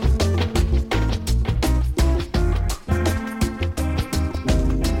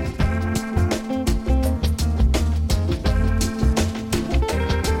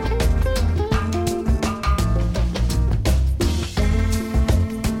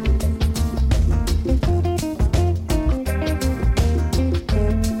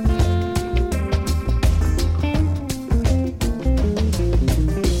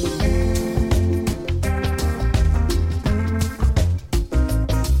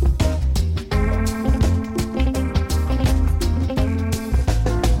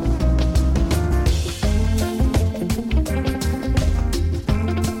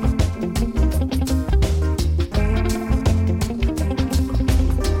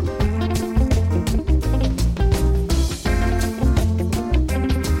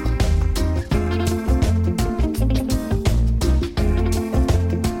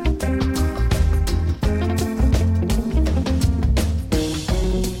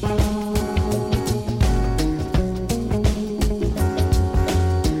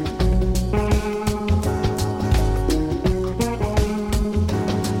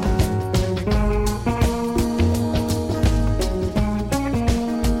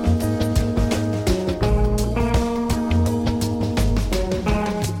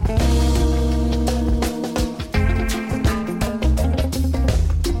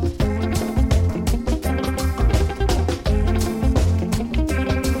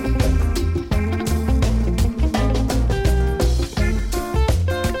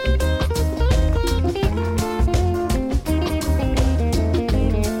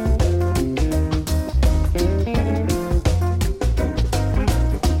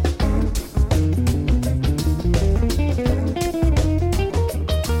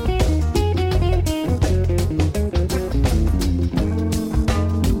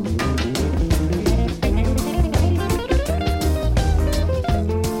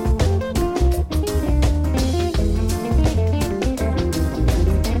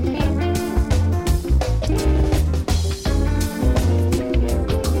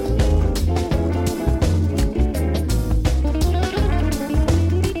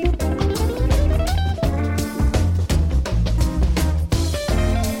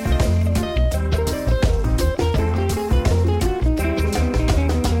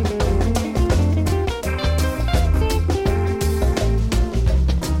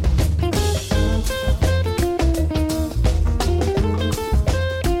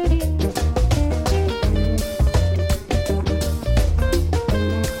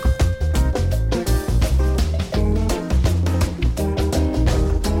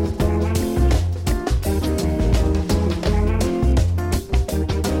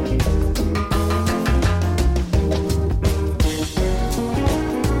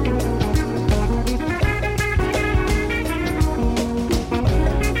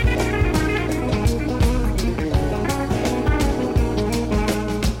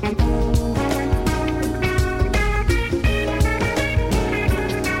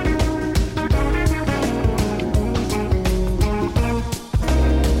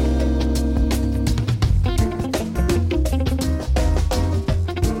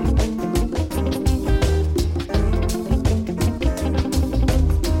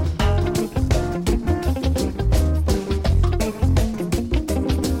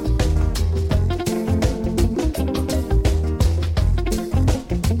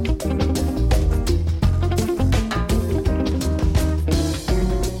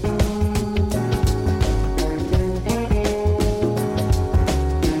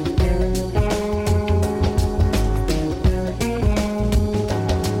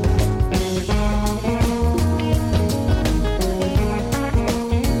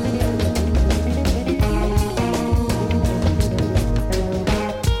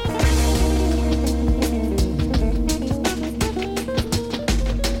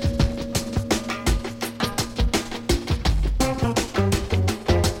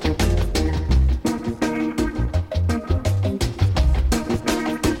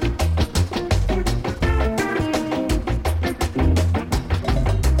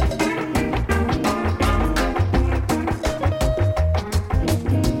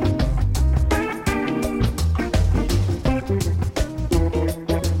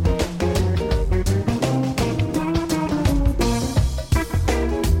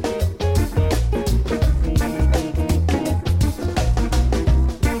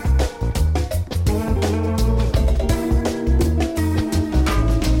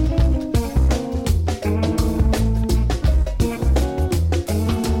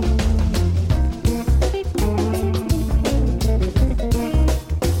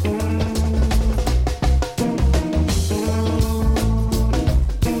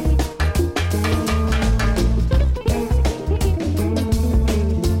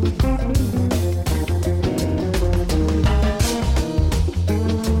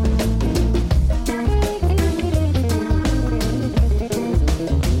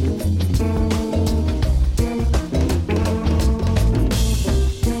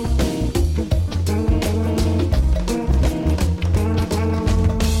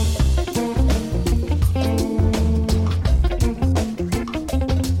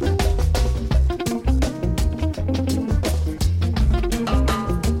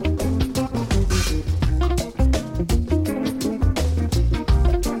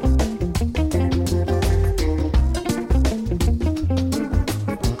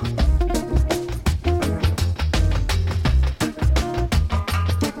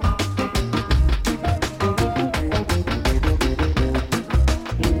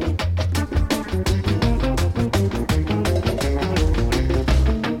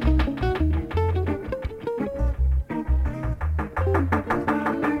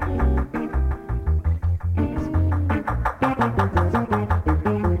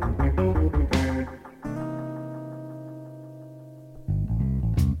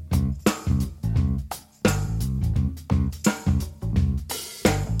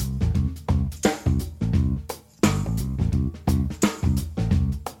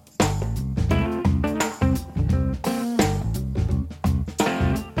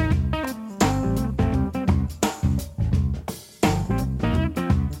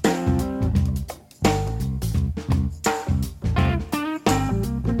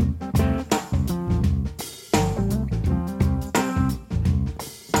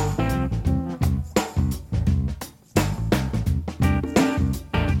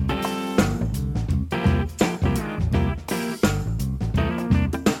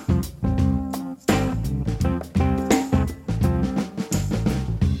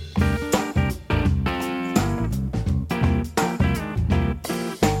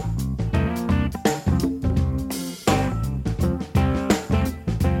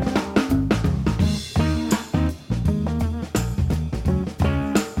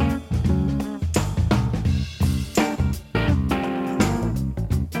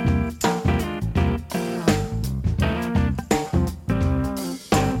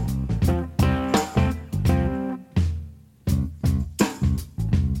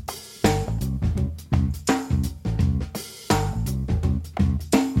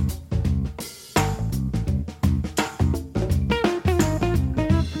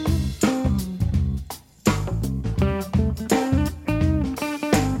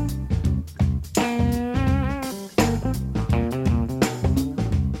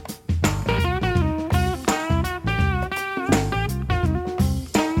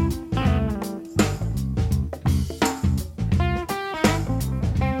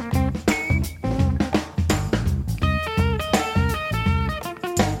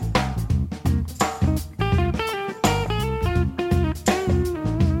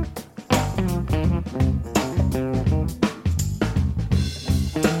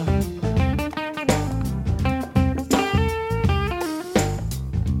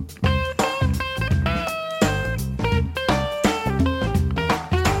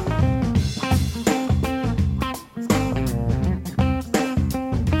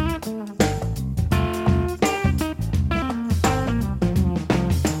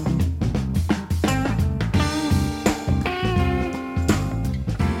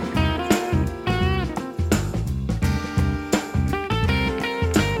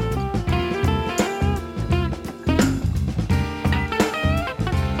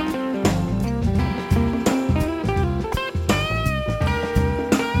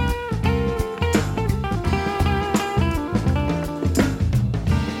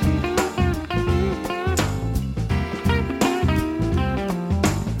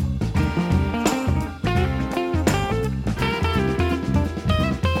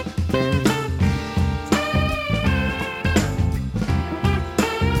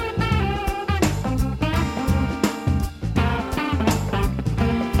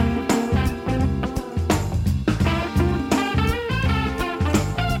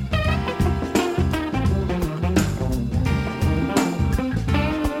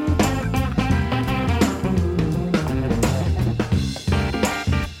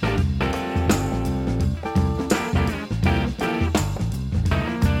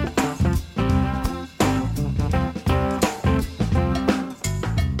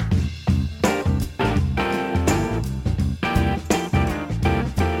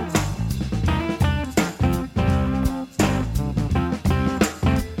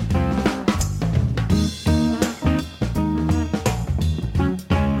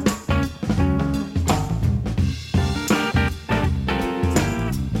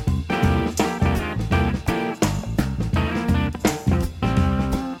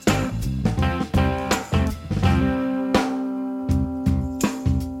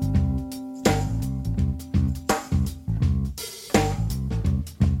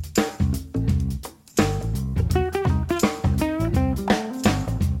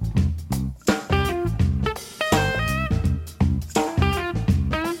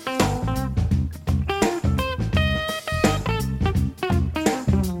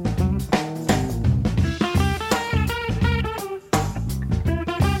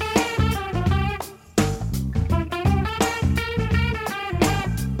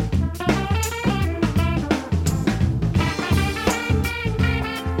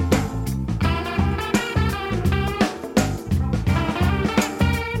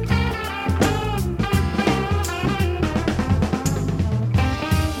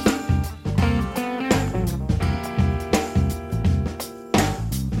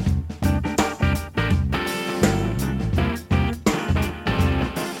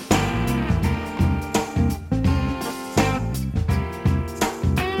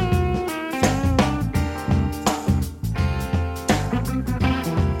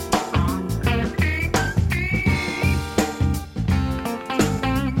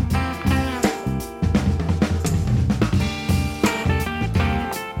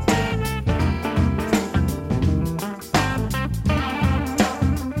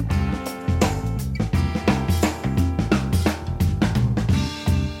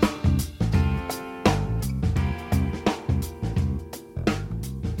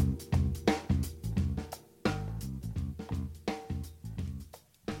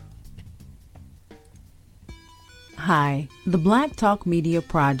 Hi, the Black Talk Media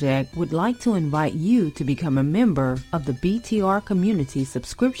Project would like to invite you to become a member of the BTR Community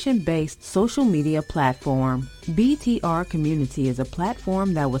subscription-based social media platform. BTR Community is a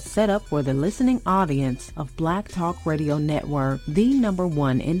platform that was set up for the listening audience of Black Talk Radio Network, the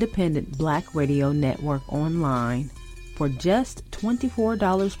 #1 independent black radio network online. For just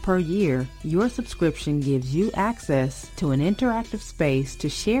 $24 per year, your subscription gives you access to an interactive space to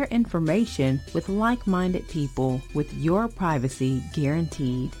share information with like-minded people with your privacy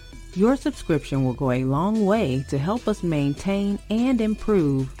guaranteed. Your subscription will go a long way to help us maintain and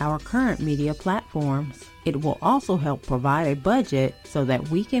improve our current media platforms. It will also help provide a budget so that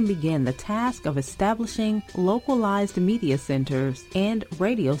we can begin the task of establishing localized media centers and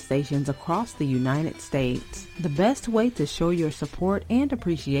radio stations across the United States. The best way to show your support and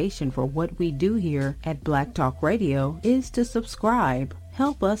appreciation for what we do here at Black Talk Radio is to subscribe.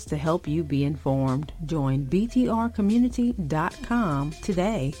 Help us to help you be informed. Join btrcommunity.com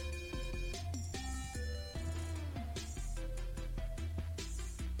today.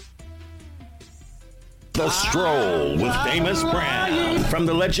 The Stroll with Famous Brown. From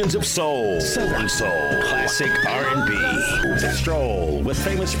the legends of soul, Southern soul, classic R&B. The Stroll with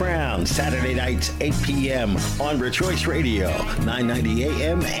Famous Brown. Saturday nights, 8 p.m. on Rejoice Radio, 990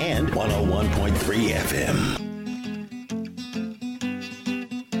 a.m. and 101.3 FM.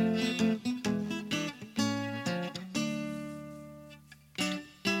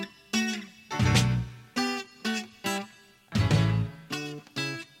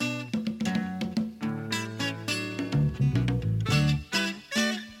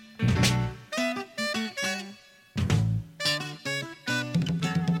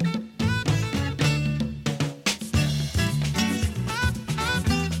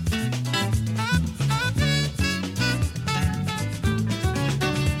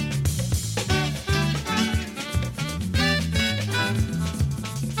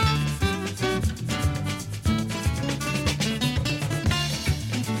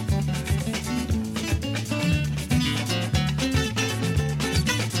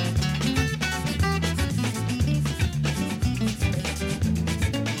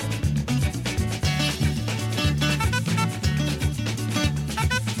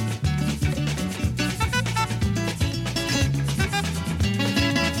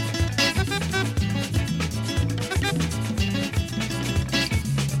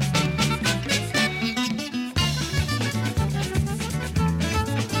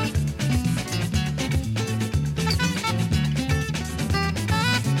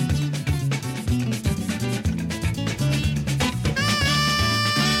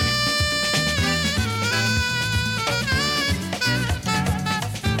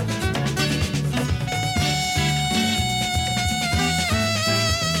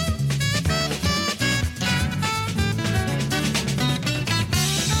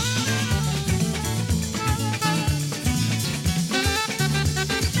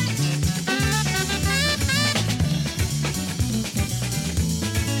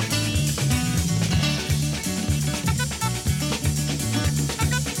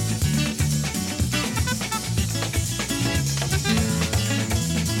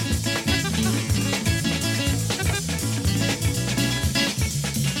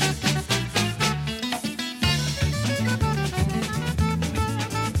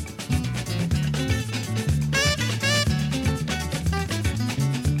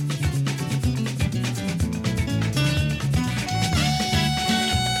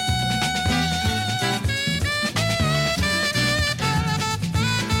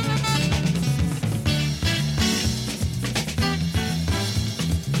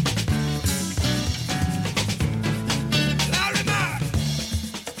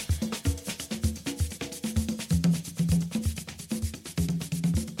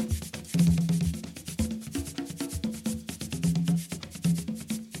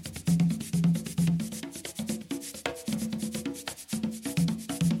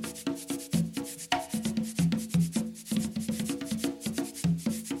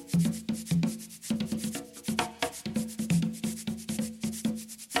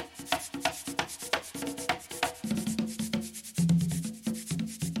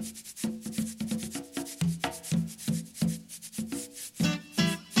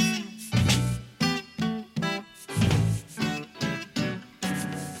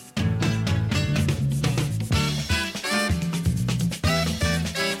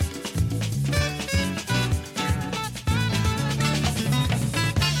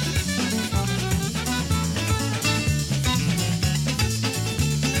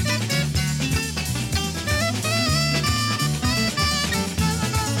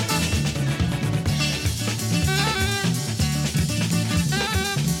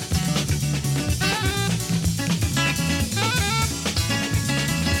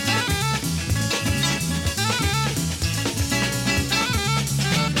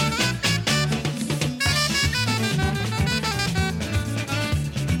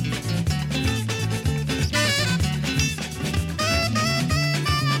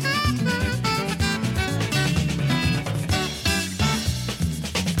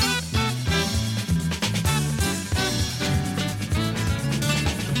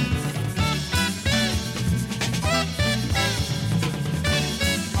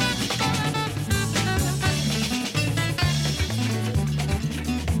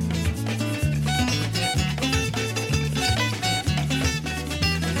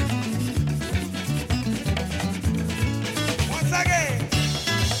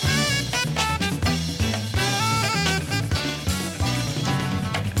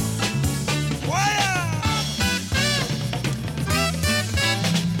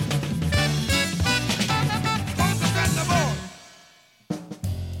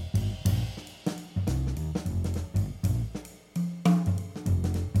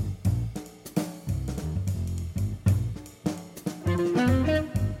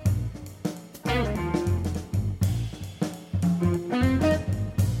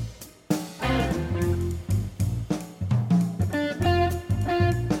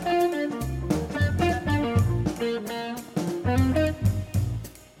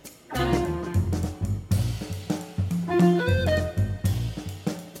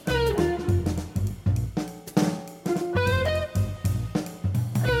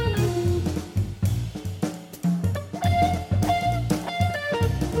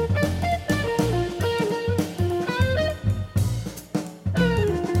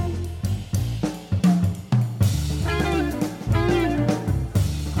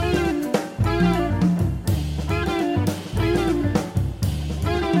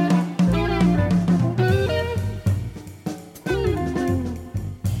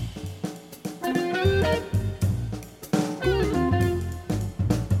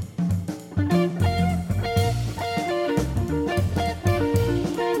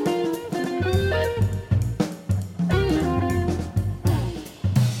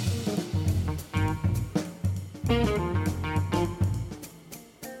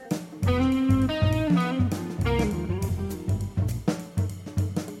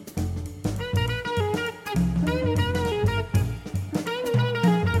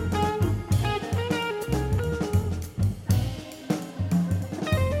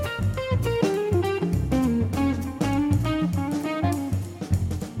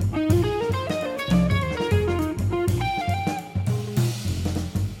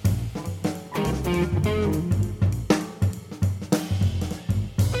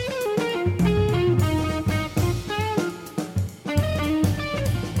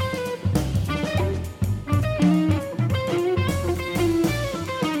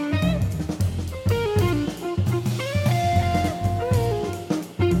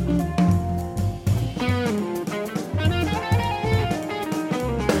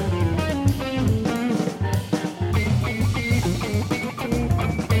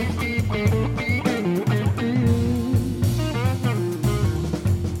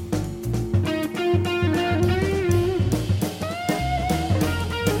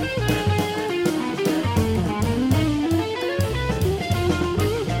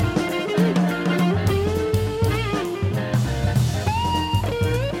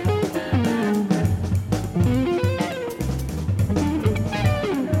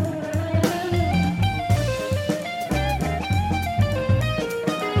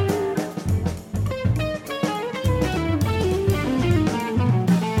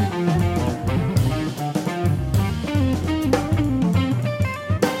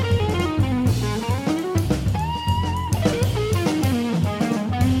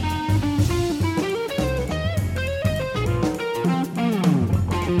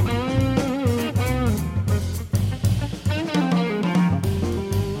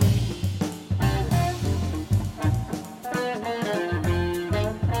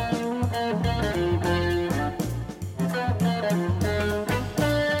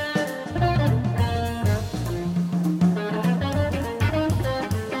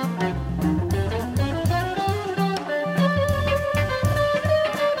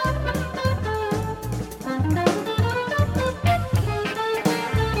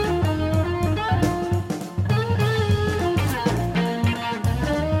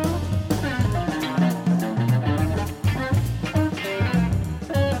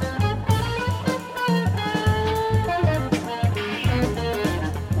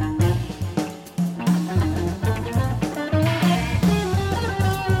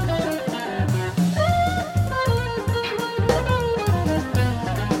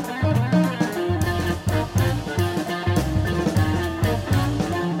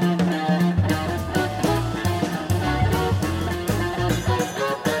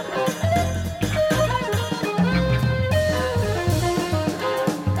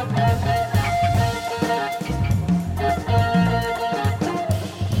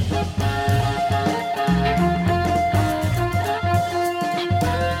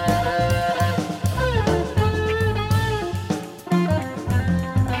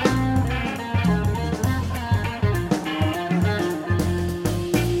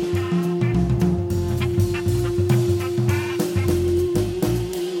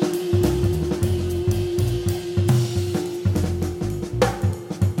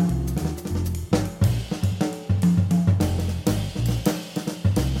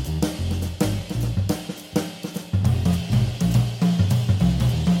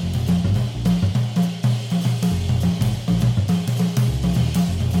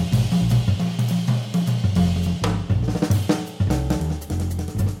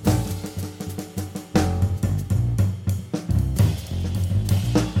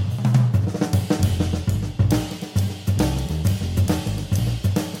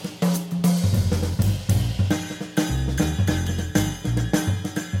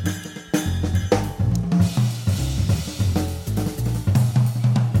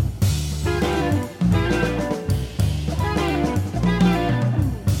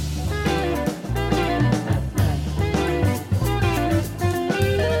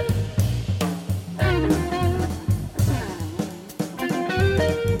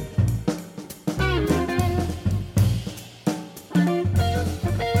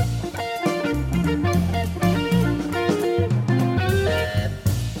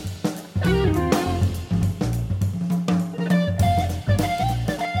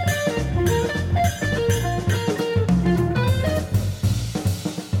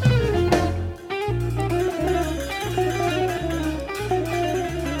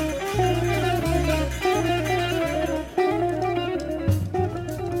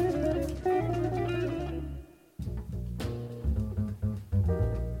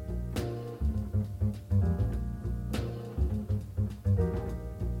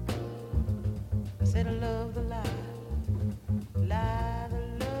 I said I love the lie, lie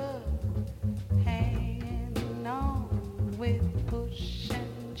the love, hanging on with push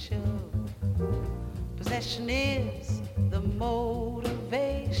and shove. Possession is the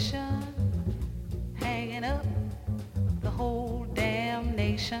motivation, hanging up the whole damn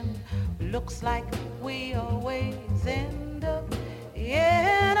nation. Looks like we always end up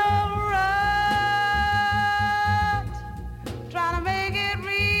in a rut, trying to make it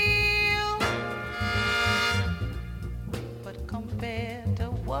real. But compared to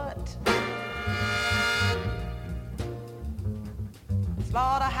what?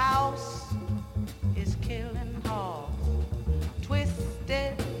 Slaughterhouse is killing hogs.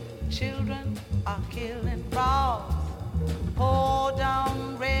 Twisted children are killing frogs. Poor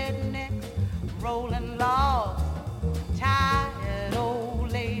dumb rednecks rolling logs. Tired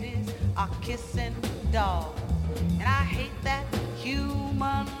old ladies are kissing dogs. And I hate that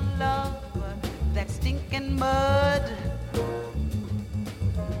human love, that stinking mud,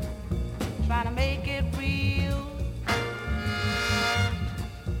 trying to make it real.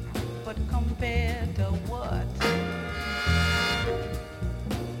 But compared to what?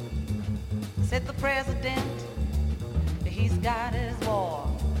 Said the president, he's got his war.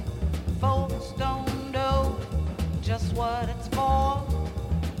 Folks don't know just what it's for.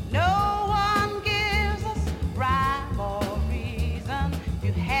 No one gives us rhyme or reason.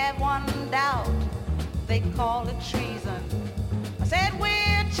 If you have one doubt, they call it treason. I said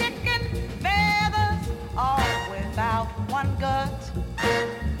we're chicken feathers, all without one gut.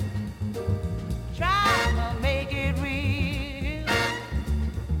 Trying to make it real,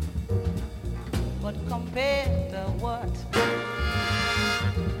 but compared to what?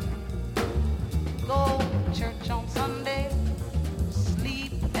 Go to church on Sunday,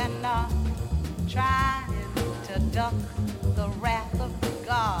 sleep and not trying to duck the wrath of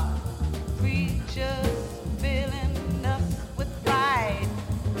God. Preachers filling us with pride,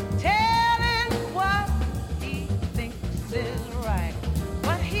 telling what he thinks is right.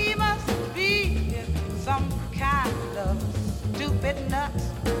 But he must be some kind of stupid nut.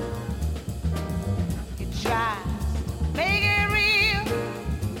 He tries to make it real,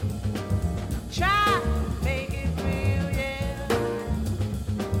 try to make it real, yeah.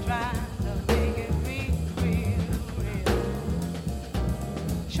 Try to make it real, real, real.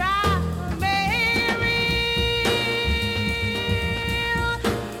 Try to make it real,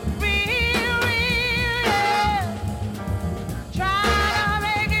 real, real, yeah. Try to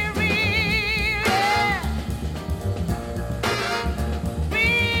make it real, yeah.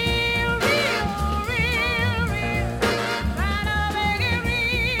 Real, real, real, real. Try to make it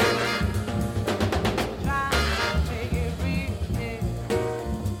real. Try to make it real, yeah.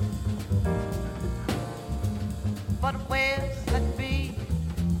 But where's that bee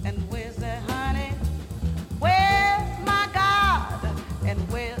and where's that honey? Where's my God and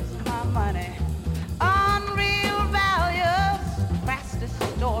where's my money? Unreal values, crass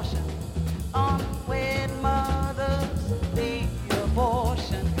distortion, unwed mothers, the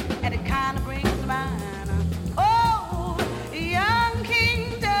abortion, and it kind of brings to mind, oh, young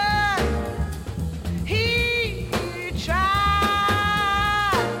King Tut. He tried,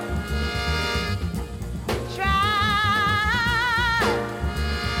 try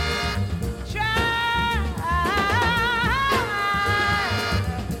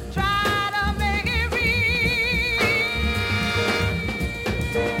to make it real,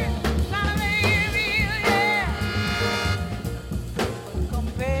 try to make it real, yeah.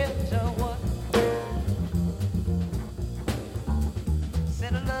 Compared to what?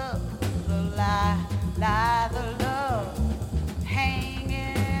 Said love, the lie, lie, the love,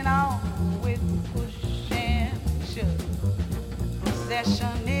 hanging on with push and shove.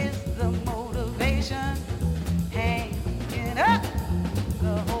 Possession is the motivation, hanging up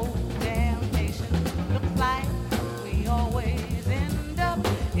the whole damn nation. Looks like we always end up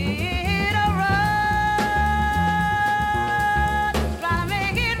in a rut, trying to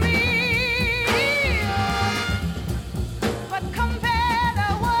make it real, but compared to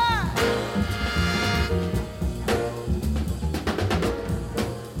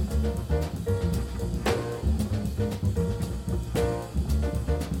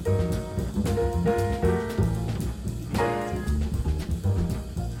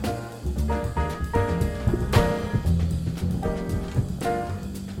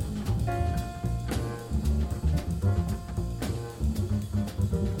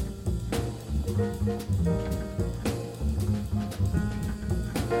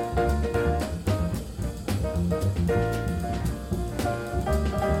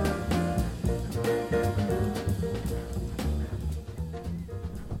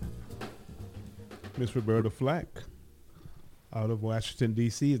Miss Roberta Flack out of Washington,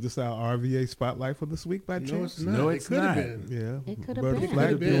 D.C. Is this our RVA spotlight for this week by No, chance? it's not. No, it's It could have not. been. Yeah. It could have Roberta been. Flack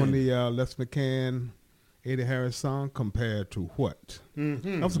Could have doing been. the Les McCann, Eddie Harris song, Compared to What? Mhm.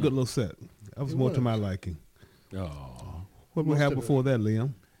 That was a good little set. That was It more was. to my liking. Oh. What we Most have of it. before that,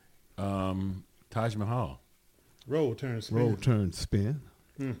 Liam? Taj Mahal. Roll, turn, spin. Roll, turn, spin.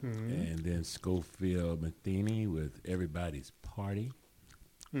 And then Schofield Matheny with Everybody's Party.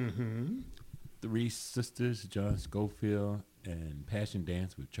 Mm-hmm. Three Sisters, John Schofield, and Passion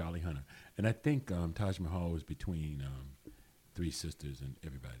Dance with Charlie Hunter. And I think Taj Mahal was between Three Sisters and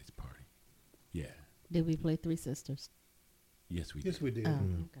Everybody's Party. Yeah. Did we play Three Sisters? Yes, we Yes, did. we did. Oh,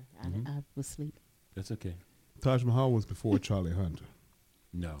 okay. I was asleep. That's okay. Taj Mahal was before Charlie Hunter.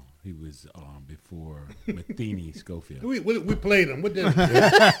 No, he was before Matheny Schofield. We played them. What did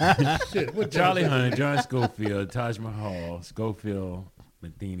shit? What Charlie time? Hunter, John Schofield, Taj Mahal, Schofield,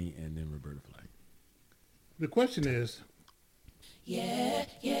 Matheny, and then Roberta Flack. The question is, Yeah,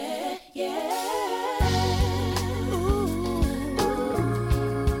 yeah, yeah.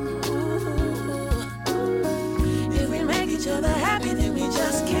 If we make each other happy, then we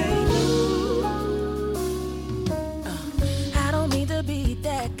just can't. I don't mean to be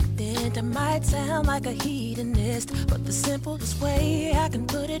decadent. I might sound like a hedonist, but the simplest way I can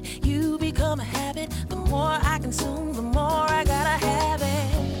put it, you become a habit. The more I consume, the more I gotta have it.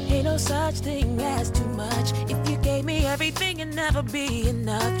 Ain't no such thing as too much. If you gave me everything, it'd never be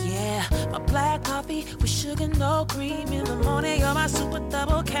enough. Yeah, my black coffee with sugar, no cream in the morning. You're my super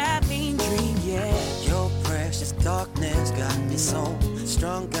double caffeine dream. Yeah. Your precious darkness got me so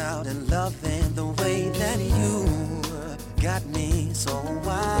strung out and loving the way that you got me so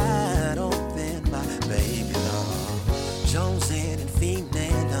wide open, my baby love. Jonesing and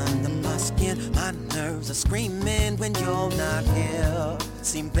feeling under my skin. My nerves are screaming when you're not here.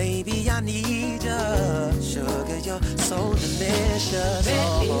 See, baby, I need you. Sugar, you're so delicious.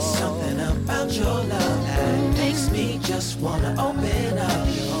 There is something about your love that makes me just wanna open up.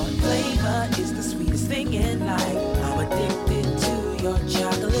 Your flavor is the sweetest thing in life. I'm addicted to your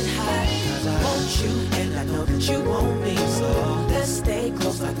chocolate high. 'Cause I want you and I know that you want me. So let's stay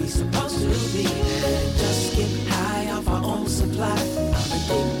close like we supposed to be. And just get high off our own supply. I'm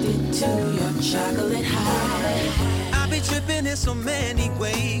addicted to your chocolate high. I be tripping in so many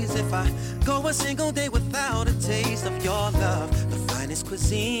ways. If I go a single day without a taste of your love, the finest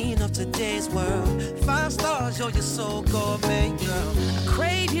cuisine of today's world. 5 stars, yo, you're so gourmet, girl. I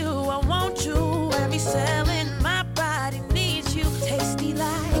crave you, I want you. Every cell in my body needs you. Tasty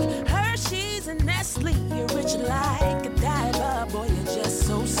like Hershey's and Nestle. You're rich like a diver. Boy, you're just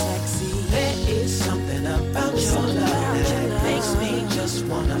so sexy. There is something about your love that makes me just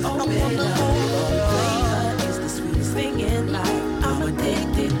wanna open up. Your flavor is the sweetest thing in life. I'm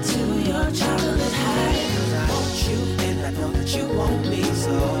addicted to your chocolate high. 'Cause I want you and I know that you want me.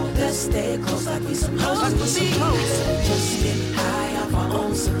 So let's stay close like we supposed to be. Just get high off our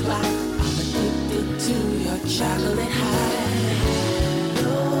own supply. I'm addicted to your chocolate high.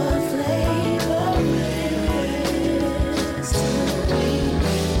 Your flavor is to me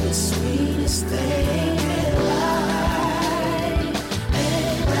the sweetest thing in life.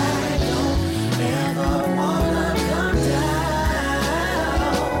 And I don't ever wanna come down.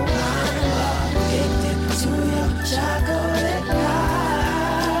 I'm addicted to your chocolate high.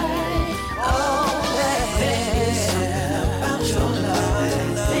 Oh, there's something about your love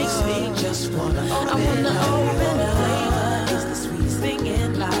that makes me just wanna open up. Flavor is the sweetest thing in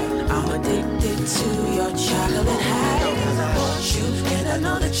life. I'm addicted to your chocolate high. 'Cause I want you and I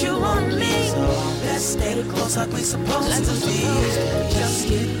know that you want me. So let's stay close like we supposed to be. Just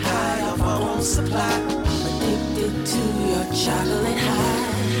get high off our own supply. I'm addicted to your chocolate high.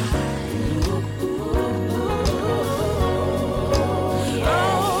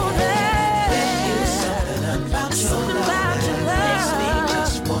 Oh, there is something about your love that makes me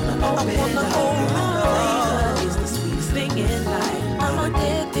just wanna open up. Flavor is the sweetest thing in life. I'm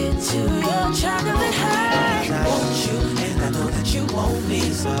addicted to your chocolate high. I want you and I know that you want me.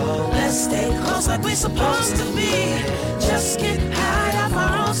 So let's stay close like we're supposed to be. Just get high off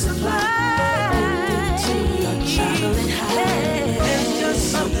our own supply. Addicted to your chocolate high. There's just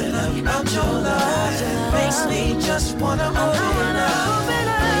something about your love that makes me just wanna open up.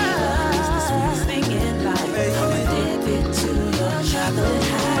 Flavor is the sweetest thing in life. I'm addicted to your chocolate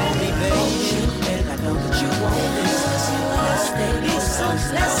high. I want you and I know that you want me. Let's stay close.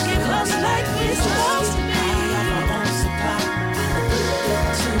 Let's get close like we're supposed to be. High off our own supply. I'm addicted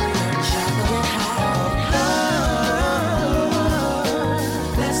to your chocolate high.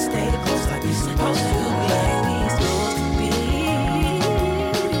 Let's stay close like we're supposed to be.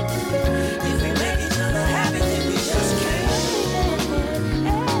 If we make each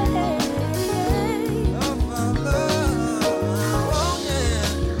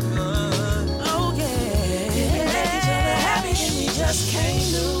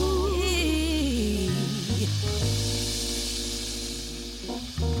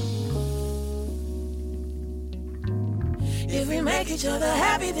If we make each other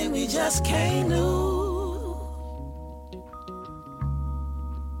happy, then we just can't lose.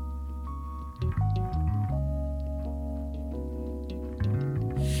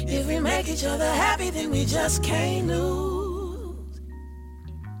 If we make each other happy, then we just can't lose.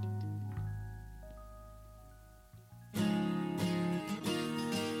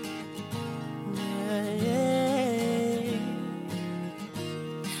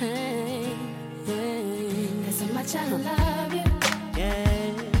 There's so much I love you.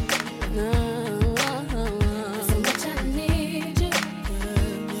 There's so much I need you.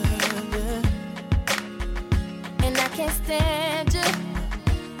 And I can't stand you.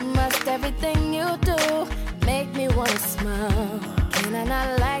 Must everything you do make me wanna smile. Can I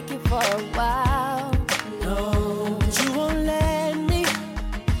not like you for a while? No, but you won't let me.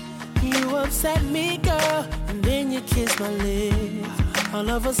 You upset me, girl, and then you kiss my lips. All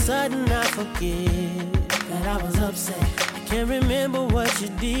of a sudden I forget that I was upset. I can't remember what you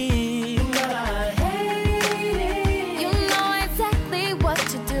did, but I hate it. You know exactly what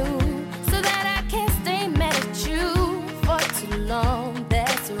to do, so that I can't stay mad at you for too long.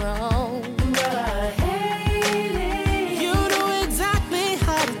 That's wrong, but I hate it. You know exactly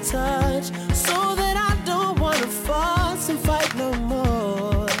how to touch, so that I don't wanna fuss and fight no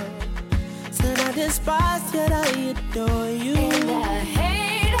more. Said I despise, yet I adore you. and I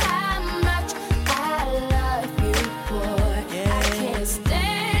hate how much I love you, boy. I can't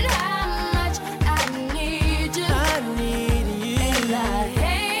stand how much I need you. I need you. And I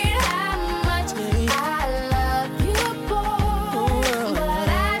hate how much I love you, boy. But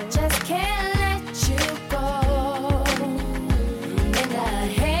I just can't let you go. And I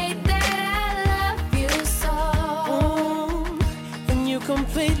hate that I love you so. And you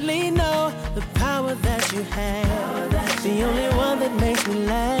completely know the power that you have. The only one that makes me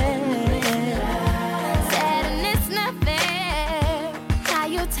laugh. Sad and it's not fair how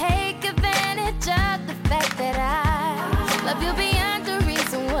you take advantage of the fact that I love you beyond the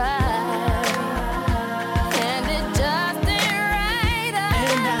reason why. And it just ain't right.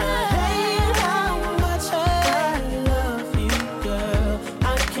 And I hate how much I love you, girl.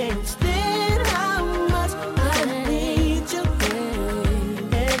 I can't stand how much I need you.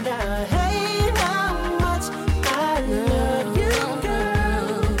 And I hate how much I love you,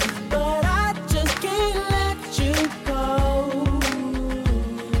 girl. But I just can't let you go.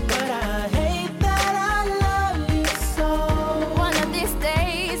 But I hate that I love you so. One of these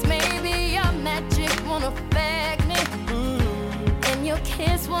days, maybe your magic won't affect me, and your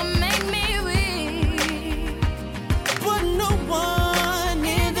kiss will make me weak. But no one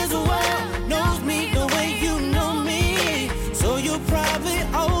in this world knows me the way you know me. So you probably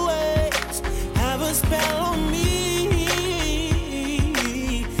always have a spell on me.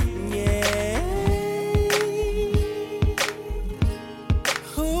 Yeah.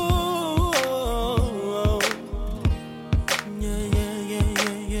 Ooh. Yeah, yeah, yeah,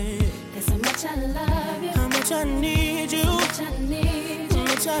 yeah, yeah. There's so much I love you. How much I need you. How much I need How you.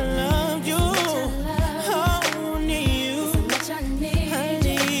 much I love you. Oh, need you. So much I need I you.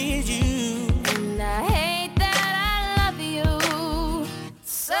 need you. And I hate that I love you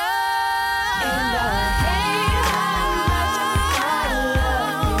so. And I hate how much I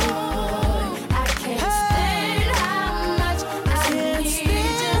love you, boy. I can't stand how much I need you.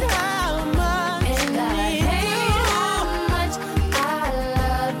 And I hate how much I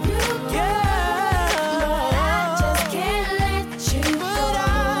love you, girl. But I just can't let you go.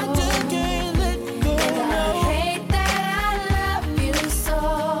 And I hate that I love you so.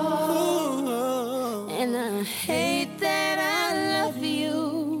 And I hate that I love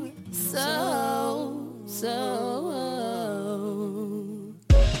you so.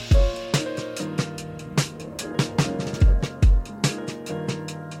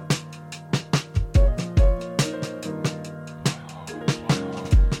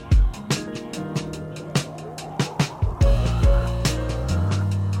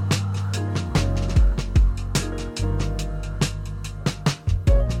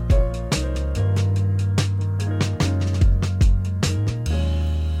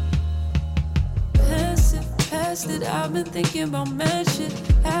 Past it, I've been thinking about mad shit.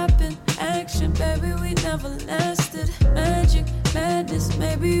 Happen, action, baby, we never lasted. Magic, madness,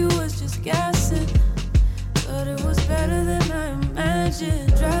 maybe you was just gassing. But it was better than I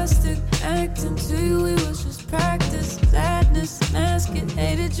imagined. Drastic acting to you, it was just practice. Sadness, mask it,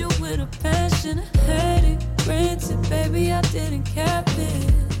 hated you with a passion. Had it, granted, baby, I didn't cap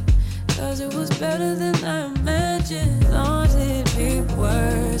it. Cause it was better than I imagined. Thought it'd be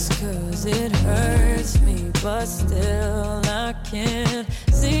worse, cause it hurts me. But still, I can't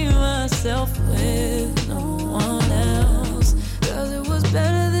see myself with no one else.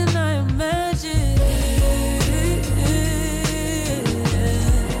 better than I imagined.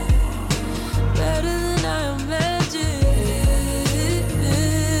 Better than I imagined.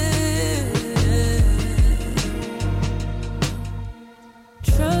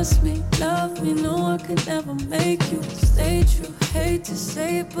 Trust me, love me, no I could never make you stay true. Hate to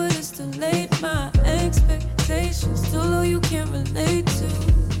say it, but it's too late. My expectations too low, you can't relate to.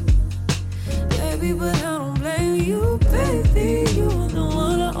 Baby, but I don't blame you, baby. You are the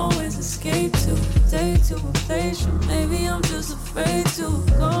one I always escape to. Day to replace you, maybe I'm just afraid to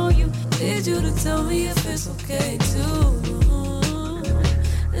call you. Need you to tell me if it's okay too.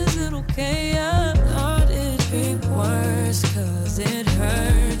 Is it okay? I thought it'd be worse, cause it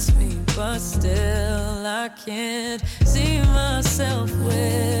hurts me, but still I can't see myself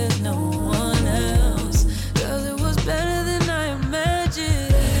with no one else. Cause it was better than I imagined.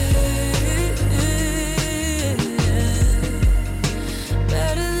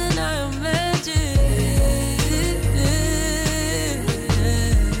 Better than I imagined.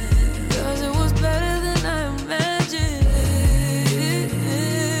 Cause it was better than I imagined.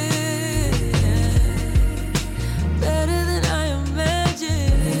 Better than I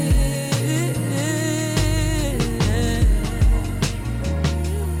imagined.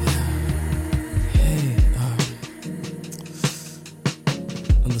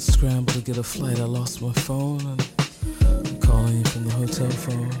 On the scramble to get a flight, I lost my phone, and I'm calling you from the hotel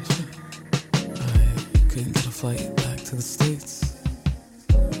phone. I couldn't get a flight back to the States.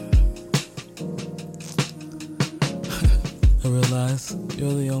 I realize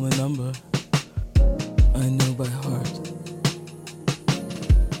you're the only number I know by heart.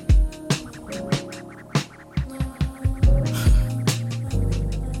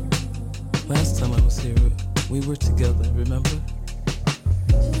 Last time I was here, we were together, remember?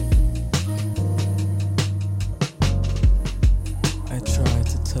 I tried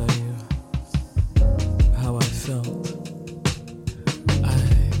to tell you how I felt.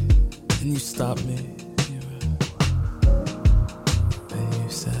 And you stopped me. And you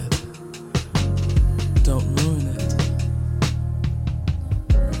said, don't ruin it.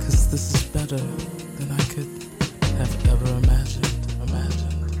 'Cause this is better than I could have ever imagined.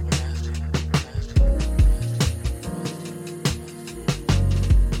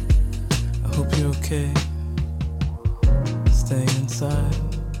 I hope you're okay. Staying inside.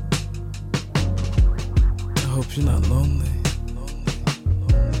 I hope you're not lonely.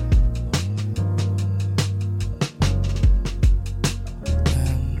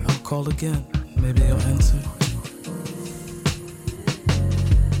 And I'll call again. Maybe you'll answer.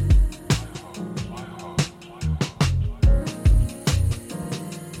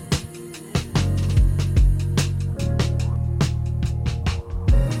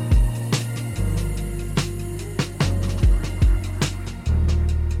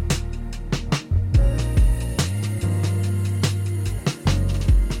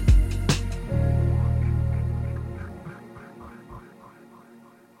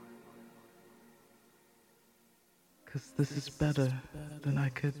 This is better than I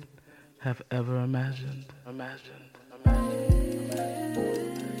could have ever imagined.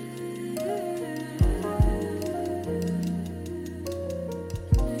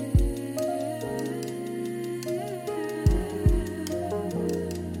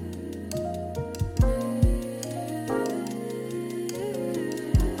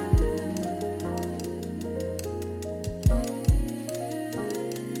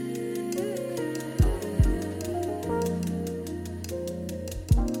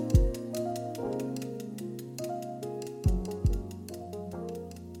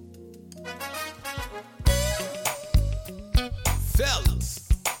 Fellas,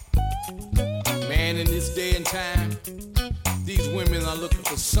 man, in this day and time, these women are looking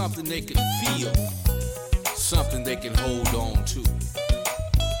for something they can feel, something they can hold on to.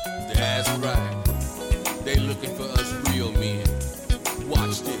 That's right, they looking for us real men.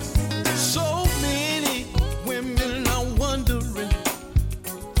 Watch this. So many women are wondering,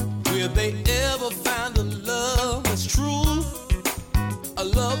 will they ever find a love that's true, a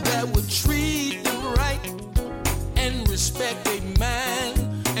love that would treat them right and respect their mind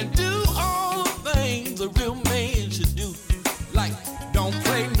and do all the things a real man should do. Like, don't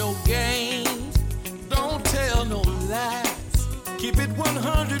play no games, don't tell no lies, keep it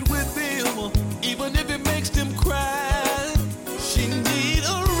 100 with them, even if it makes them cry. She need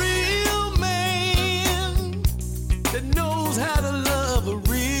a real man that knows how to love a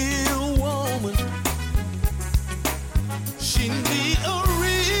real woman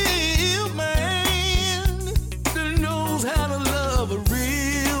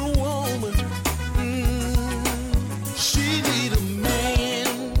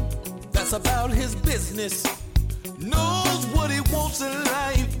business. Knows what he wants in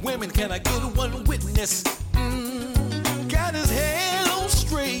life. Women, can I get one witness? Got his head on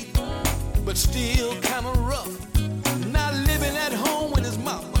straight, but still kinda rough. Not living at home with his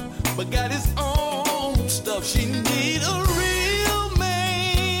mama, but got his own stuff. She need a real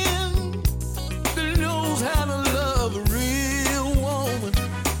man that knows how to love a real woman.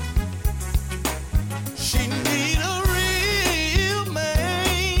 She need a real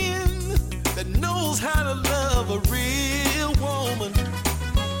man that knows how to love a real woman.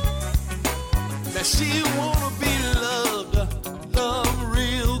 Now she wanna be loved, love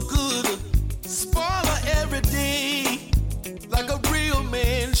real good, spoil her every day like a real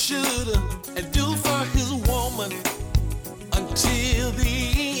man should, and do for his woman until the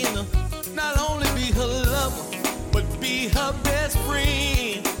end. Not only be her lover, but be her best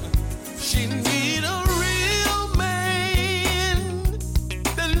friend. She need a real man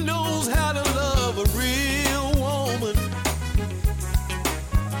that knows how to love a real woman.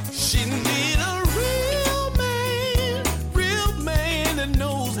 She need a real man that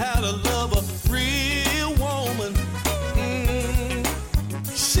knows how to love a real woman.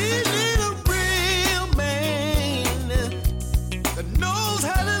 She need a real man that knows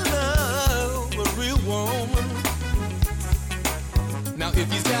how to love a real woman. Now if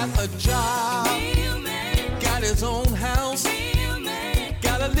he's got a job, got his own house,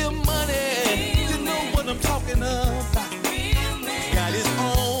 got a little money, you know what I'm talking about. Got his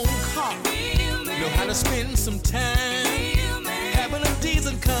own car, know how to spend some time, having a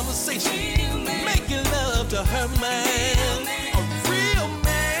decent conversation, making love to her man. A real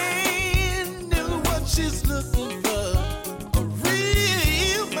man is what she's looking for. A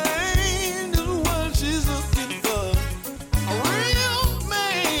real man is what she's looking for. A real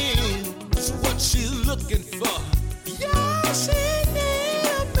man is what she's looking for. Yeah, she need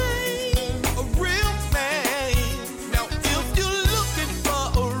a man, a real man. Now if you're looking for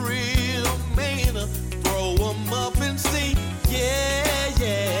a real man, throw him up and see, yeah,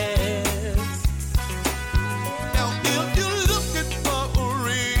 yes. Now if you're looking for a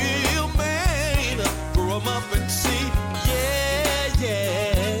real man, throw him up and see, yeah,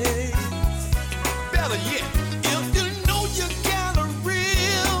 yes. Better yet, if you know you got a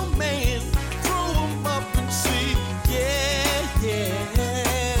real man, throw him up and see, yeah, yeah.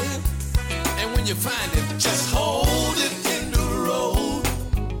 And when you find him, just hold it in the road,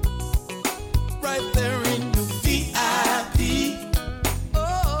 right there in your VIP.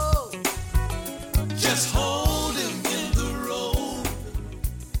 Oh, just hold him in the road.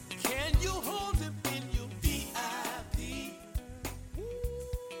 Can you hold him in your VIP?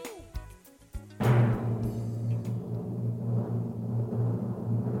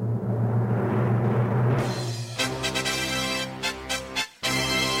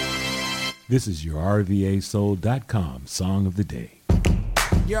 This is your RVASoul.com song of the day.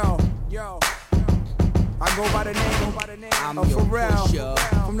 Yo, I go by the name of Pharrell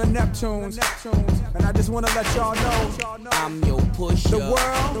from the Neptunes, and I just want to let y'all know I'm your pusher. The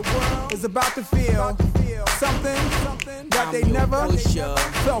world is about to feel something that they never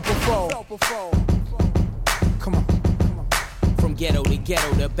felt before. Come on. From ghetto to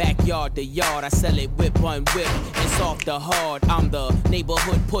ghetto, the backyard to yard, I sell it whip on whip, it's off the hard. I'm the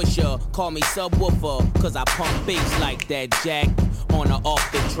neighborhood pusher, call me subwoofer, cause I pump bass like that, Jack. On or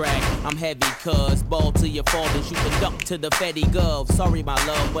off the track, I'm heavy cuz, ball to your fathers, you can duck to the Fetty Gov. Sorry my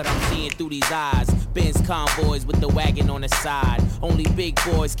love, but I'm seeing through these eyes. Benz convoys with the wagon on the side. Only big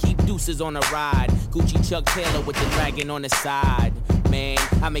boys keep deuces on the ride. Gucci Chuck Taylor with the dragon on the side. Man,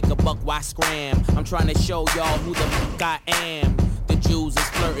 I make a buck, why scram? I'm trying to show y'all who the fuck I am. The Jews is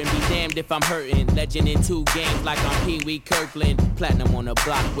flirting, be damned if I'm hurting. Legend in 2 games like I'm Pee Wee Kirkland. Platinum on the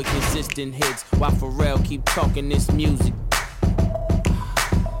block with consistent hits, while Pharrell keep talking this music.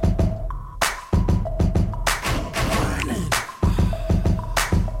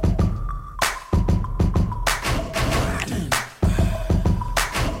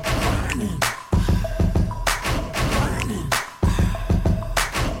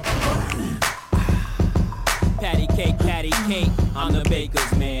 I'm the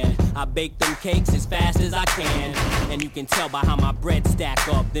baker's man. I bake them cakes as fast as I can. And you can tell by how my bread stack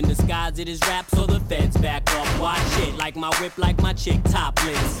up. Then disguise it as rap so the feds back up. Watch it, like my whip, like my chick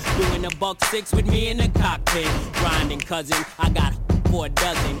topless. Doing a $1.6 with me in the cockpit. Grinding cousin, I got for a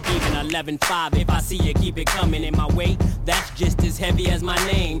dozen, even 11.5. If I see you, keep it coming. In my weight, that's just as heavy as my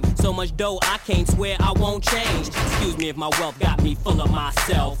name. So much dough, I can't swear I won't change. Excuse me if my wealth got me full of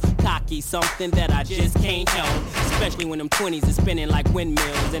myself. Cocky, something that I just can't help. Especially when them 20s is spinning like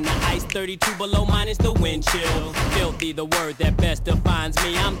windmills. And the ice 32 below minus the wind chill. Filthy, the word that best defines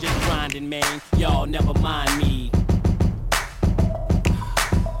me. I'm just grinding, man. Y'all never mind me.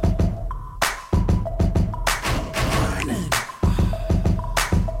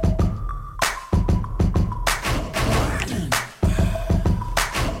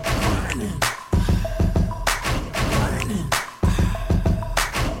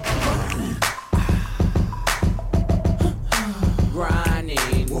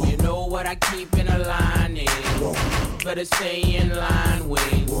 I keep in a lining. Better stay in line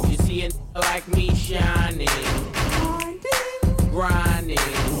when you see it like me shining. Grinding.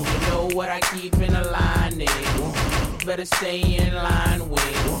 You know what I keep in a lining. Better stay in line when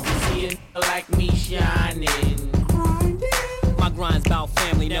you see it like me shining. My grind's about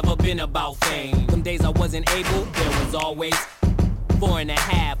family, never been about fame. Them days I wasn't able, there was always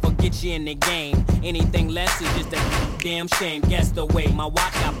 4.5 will get you in the game. Anything less is just a damn shame. Guess the way my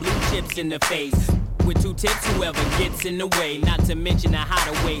watch got blue chips in the face. With 2 tips, whoever gets in the way. Not to mention the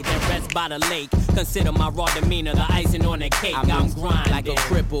hideaway that rests by the lake. Consider my raw demeanor the icing on the cake. I'm grinding like a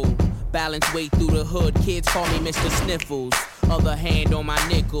cripple. Balance way through the hood. Kids call me Mr. Sniffles. Other hand on my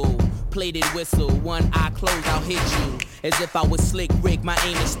nickel. Plated whistle. One eye closed, I'll hit you. As if I was Slick Rick, my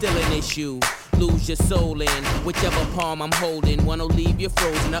aim is still an issue. Lose your soul in whichever palm I'm holding. One'll leave you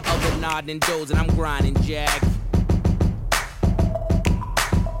frozen, the other nodding and dozing. I'm grinding, Jack.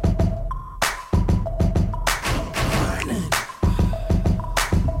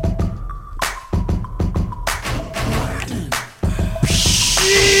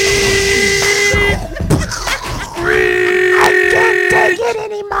 I can't take it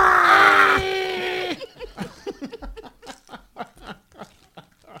anymore.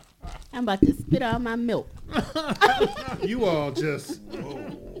 I'm about to spit out my milk. You all just,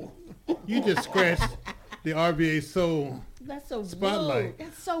 you just scratched the RVA Soul That's so spotlight. rude.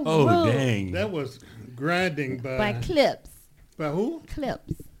 That's so Oh, rude. dang. That was grinding By Clips. By who?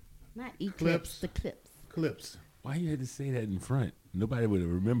 Clips. Not Eclipse, the Clips. Clips. Why you had to say that in front? Nobody would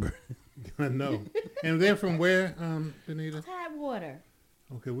have remembered. I know. And they're from where, Benita? Tidewater.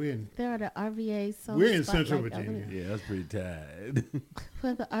 Okay, we're in. They're the RVA Soul We're in Spotlight Central Virginia. Yeah, that's pretty tired.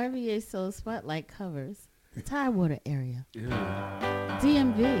 For the RVA Soul Spotlight covers the Tidewater area. Yeah.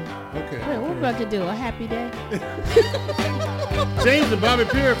 DMV. Okay. What we're about to do, a happy day? James and Bobby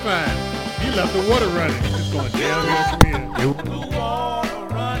Purified. You left the water running. It's going down here from here.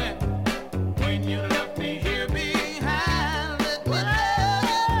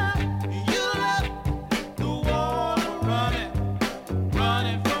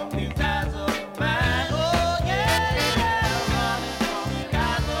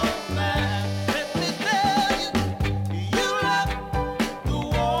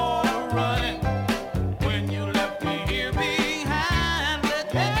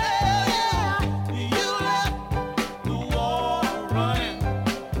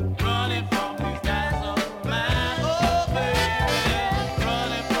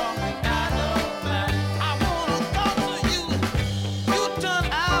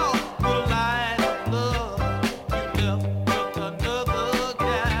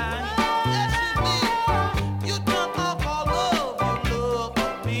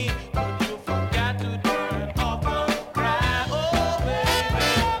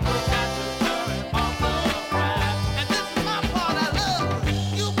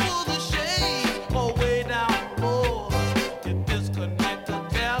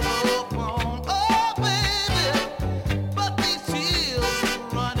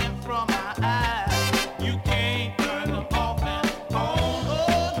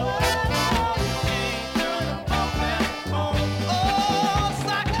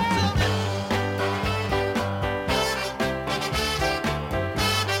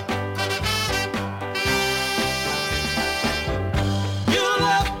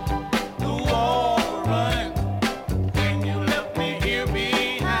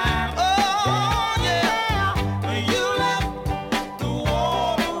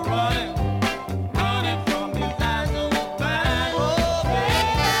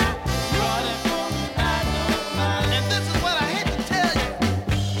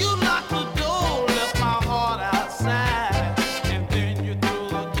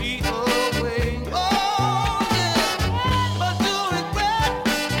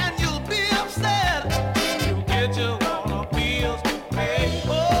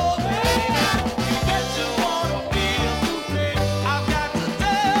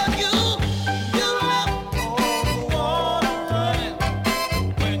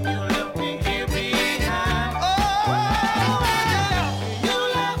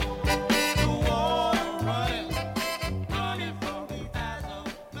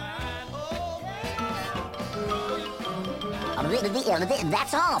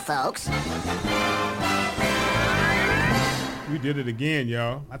 That's all, folks. We did it again,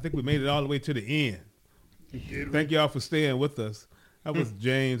 y'all. I think we made it all the way to the end. Thank y'all for staying with us. That was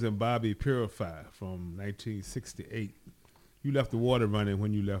James and Bobby Purify from 1968. You left the water running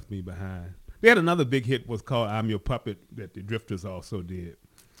when you left me behind. They had another big hit was called I'm Your Puppet that the Drifters also did.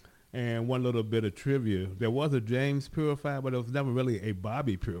 And one little bit of trivia, there was a James Purify, but it was never really a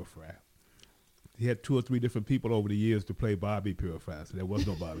Bobby Purify. He had 2 or 3 different people over the years to play Bobby Purify, so there was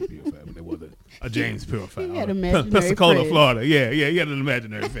no Bobby Purify, but there was a James Purify. He had imaginary Pensacola, friend. Florida. Yeah, he had an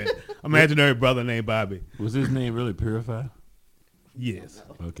imaginary friend. Imaginary brother named Bobby. Was his name really Purify? Yes.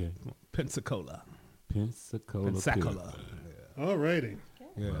 Okay. Pensacola. Pensacola. Pensacola. All righty.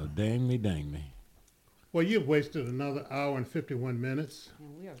 Yeah. Well, dang me. Well, you've wasted another hour and 51 minutes.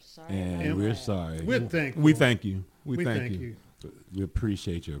 And we are sorry. And we're sorry. We're thankful. We thank you. We thank you. We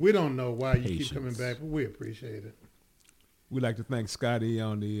appreciate your We don't know why you patience. keep coming back, but we appreciate it. We'd like to thank Scotty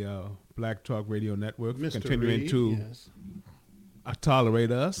on the Black Talk Radio Network for Mr. continuing Reed, to yes. tolerate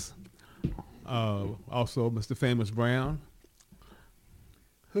us. Also, Mr. Famous Brown.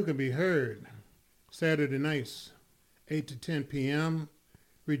 Who can be heard Saturday nights, 8 to 10 p.m.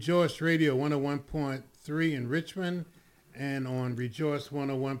 Rejoice Radio 101.3 in Richmond and on Rejoice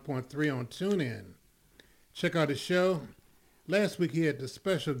 101.3 on TuneIn. Check out the show. Last week he had the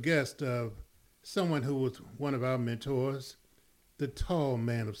special guest of someone who was one of our mentors, the tall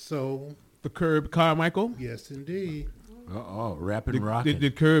man of soul. The Curb Carmichael. Yes, indeed. rapping rocking.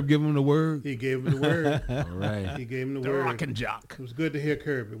 Did Curb give him the word? He gave him the word. All right. He gave him the The word. rockin' jock. It was good to hear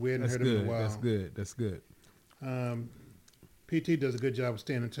Curb. We hadn't heard him in a while. That's good. PT does a good job of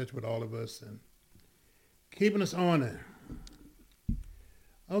staying in touch with all of us and keeping us on it.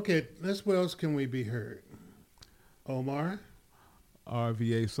 Okay, let's where else can we be heard? Omar?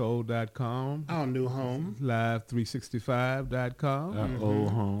 RVAsoul.com. Our new home. Live365.com. Our old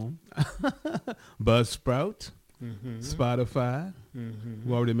home. Buzzsprout. Mhm. Spotify. Mhm.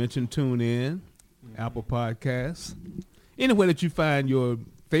 We already mentioned TuneIn. Apple Podcasts. Anywhere that you find your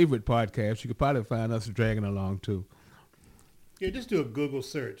favorite podcast, you could probably find us dragging along too. Yeah, just do a Google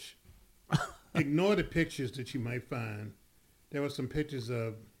search. Ignore the pictures that you might find. There were some pictures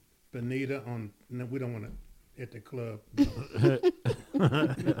of Benita on, no, we don't want to, at the club.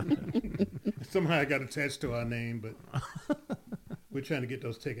 Somehow I got attached to our name, but we're trying to get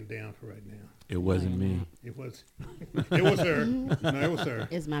those taken down for right now. It wasn't me. It was her. No, it was her.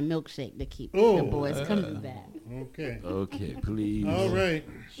 It's my milkshake to keep Oh. the boys coming back. Okay. Okay, please. All right.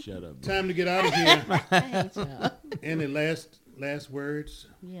 Shut up. Time to get out of here. I hate y'all. Any last words?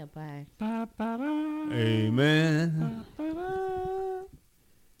 Yeah, bye. Amen.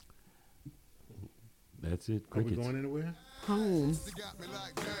 That's it. Are we Crickets. going anywhere? Home.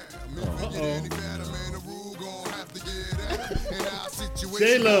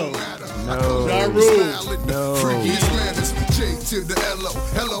 J-Lo. No. Ja Rule. No. J to the L-O.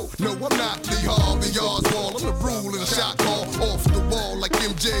 Hello, no, I'm not Lee Harvey Oswald. I'm the rule and a shot call off the wall like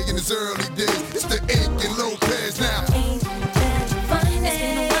MJ in his early days. It's the Ink and Lopez now. It's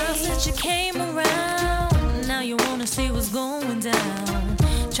been a while since you came around. Now you wanna see what's going down.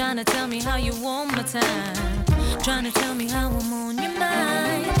 Trying to tell me how you want my time. Trying to tell me how I'm on your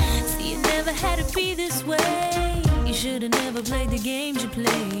mind. See, it never had to be this way. You should have never played the games you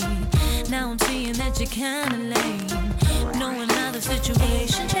played. Now I'm seeing that you're kinda lame. Knowing how the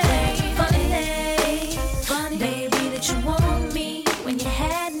situation changed. Funny, baby, that you want me when you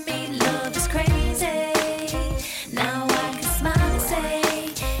had me. Love is crazy. Now I can smile and say,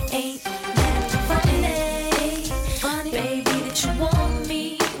 ain't that funny? Baby, that you want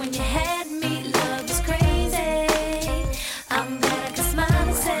me when you had me. Love is crazy. I'm glad I can smile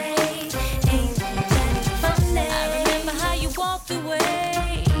and say, ain't that funny? I remember how you walked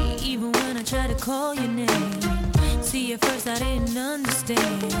away, even when I tried to call your name. See, at first I didn't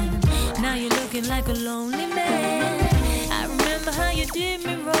understand. Now you're looking like a lonely man. I remember how you did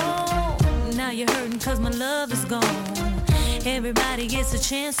me wrong. Now you're hurting cause my love is gone. Everybody gets a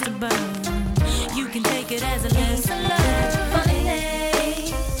chance to burn. You can take it as a lesson learned.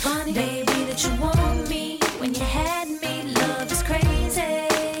 Funny, baby, that you want me when you had me. Love is crazy.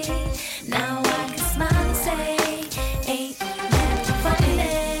 Now I can smile and say, ain't that funny?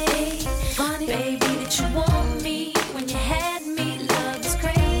 Baby, that you want me when you had me. Love is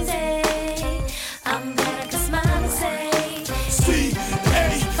crazy. I'm glad I can smile and say,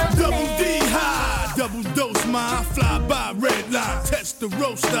 C-A-double-D high, double dose, my fly by red line, test the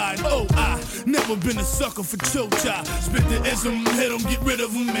roast I. Oh, I never been a sucker for chocha. Spit the ism, hit 'em, get rid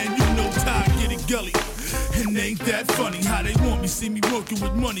of 'em, man. You know Ty, get it gully. And ain't that funny how they want me, see me working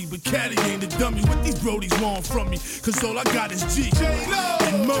with money, but Caddy ain't a dummy. What these brodies want from me? Cause all I got is G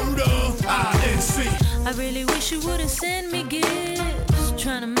and murder, INC. I really wish you wouldn't send me gifts,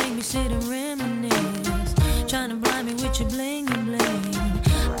 trying to make me sit and reminisce, trying to blind me with your bling and bling.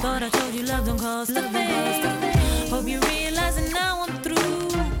 Thought I told you love don't cost a thing. Hope you realize that now I'm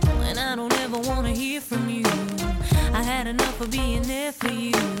through, and I don't ever wanna hear from you. I had enough of being there for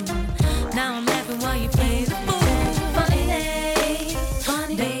you. Now I'm laughing while you play the fool.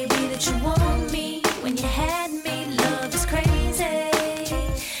 Funny, baby, that you want me when you had me. Love is crazy.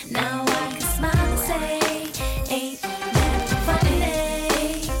 Now I can smile and say, ain't that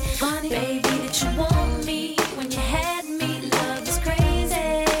funny, baby, that you want me when you had me. Love is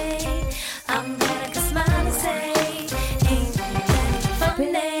crazy. I'm glad I can smile and say, ain't that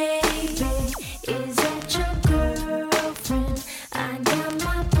funny. Is that your girlfriend? I got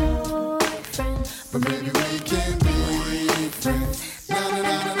my boyfriend, but maybe we can be friends. Na na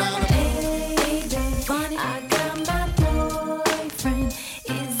na na na. Baby, funny, I got my boyfriend.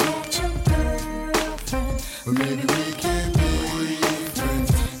 Is that your girlfriend? But maybe we can be friends.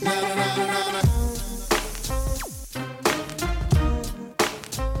 Na na na na na.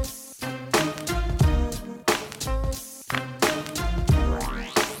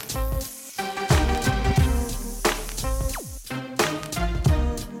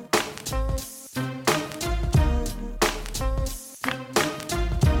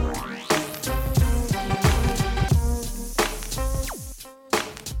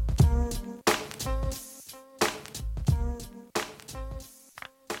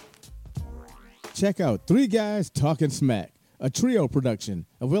 Check out Three Guys Talking Smack, a trio production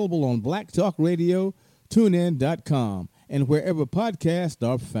available on Black Talk Radio, TuneIn.com, and wherever podcasts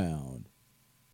are found.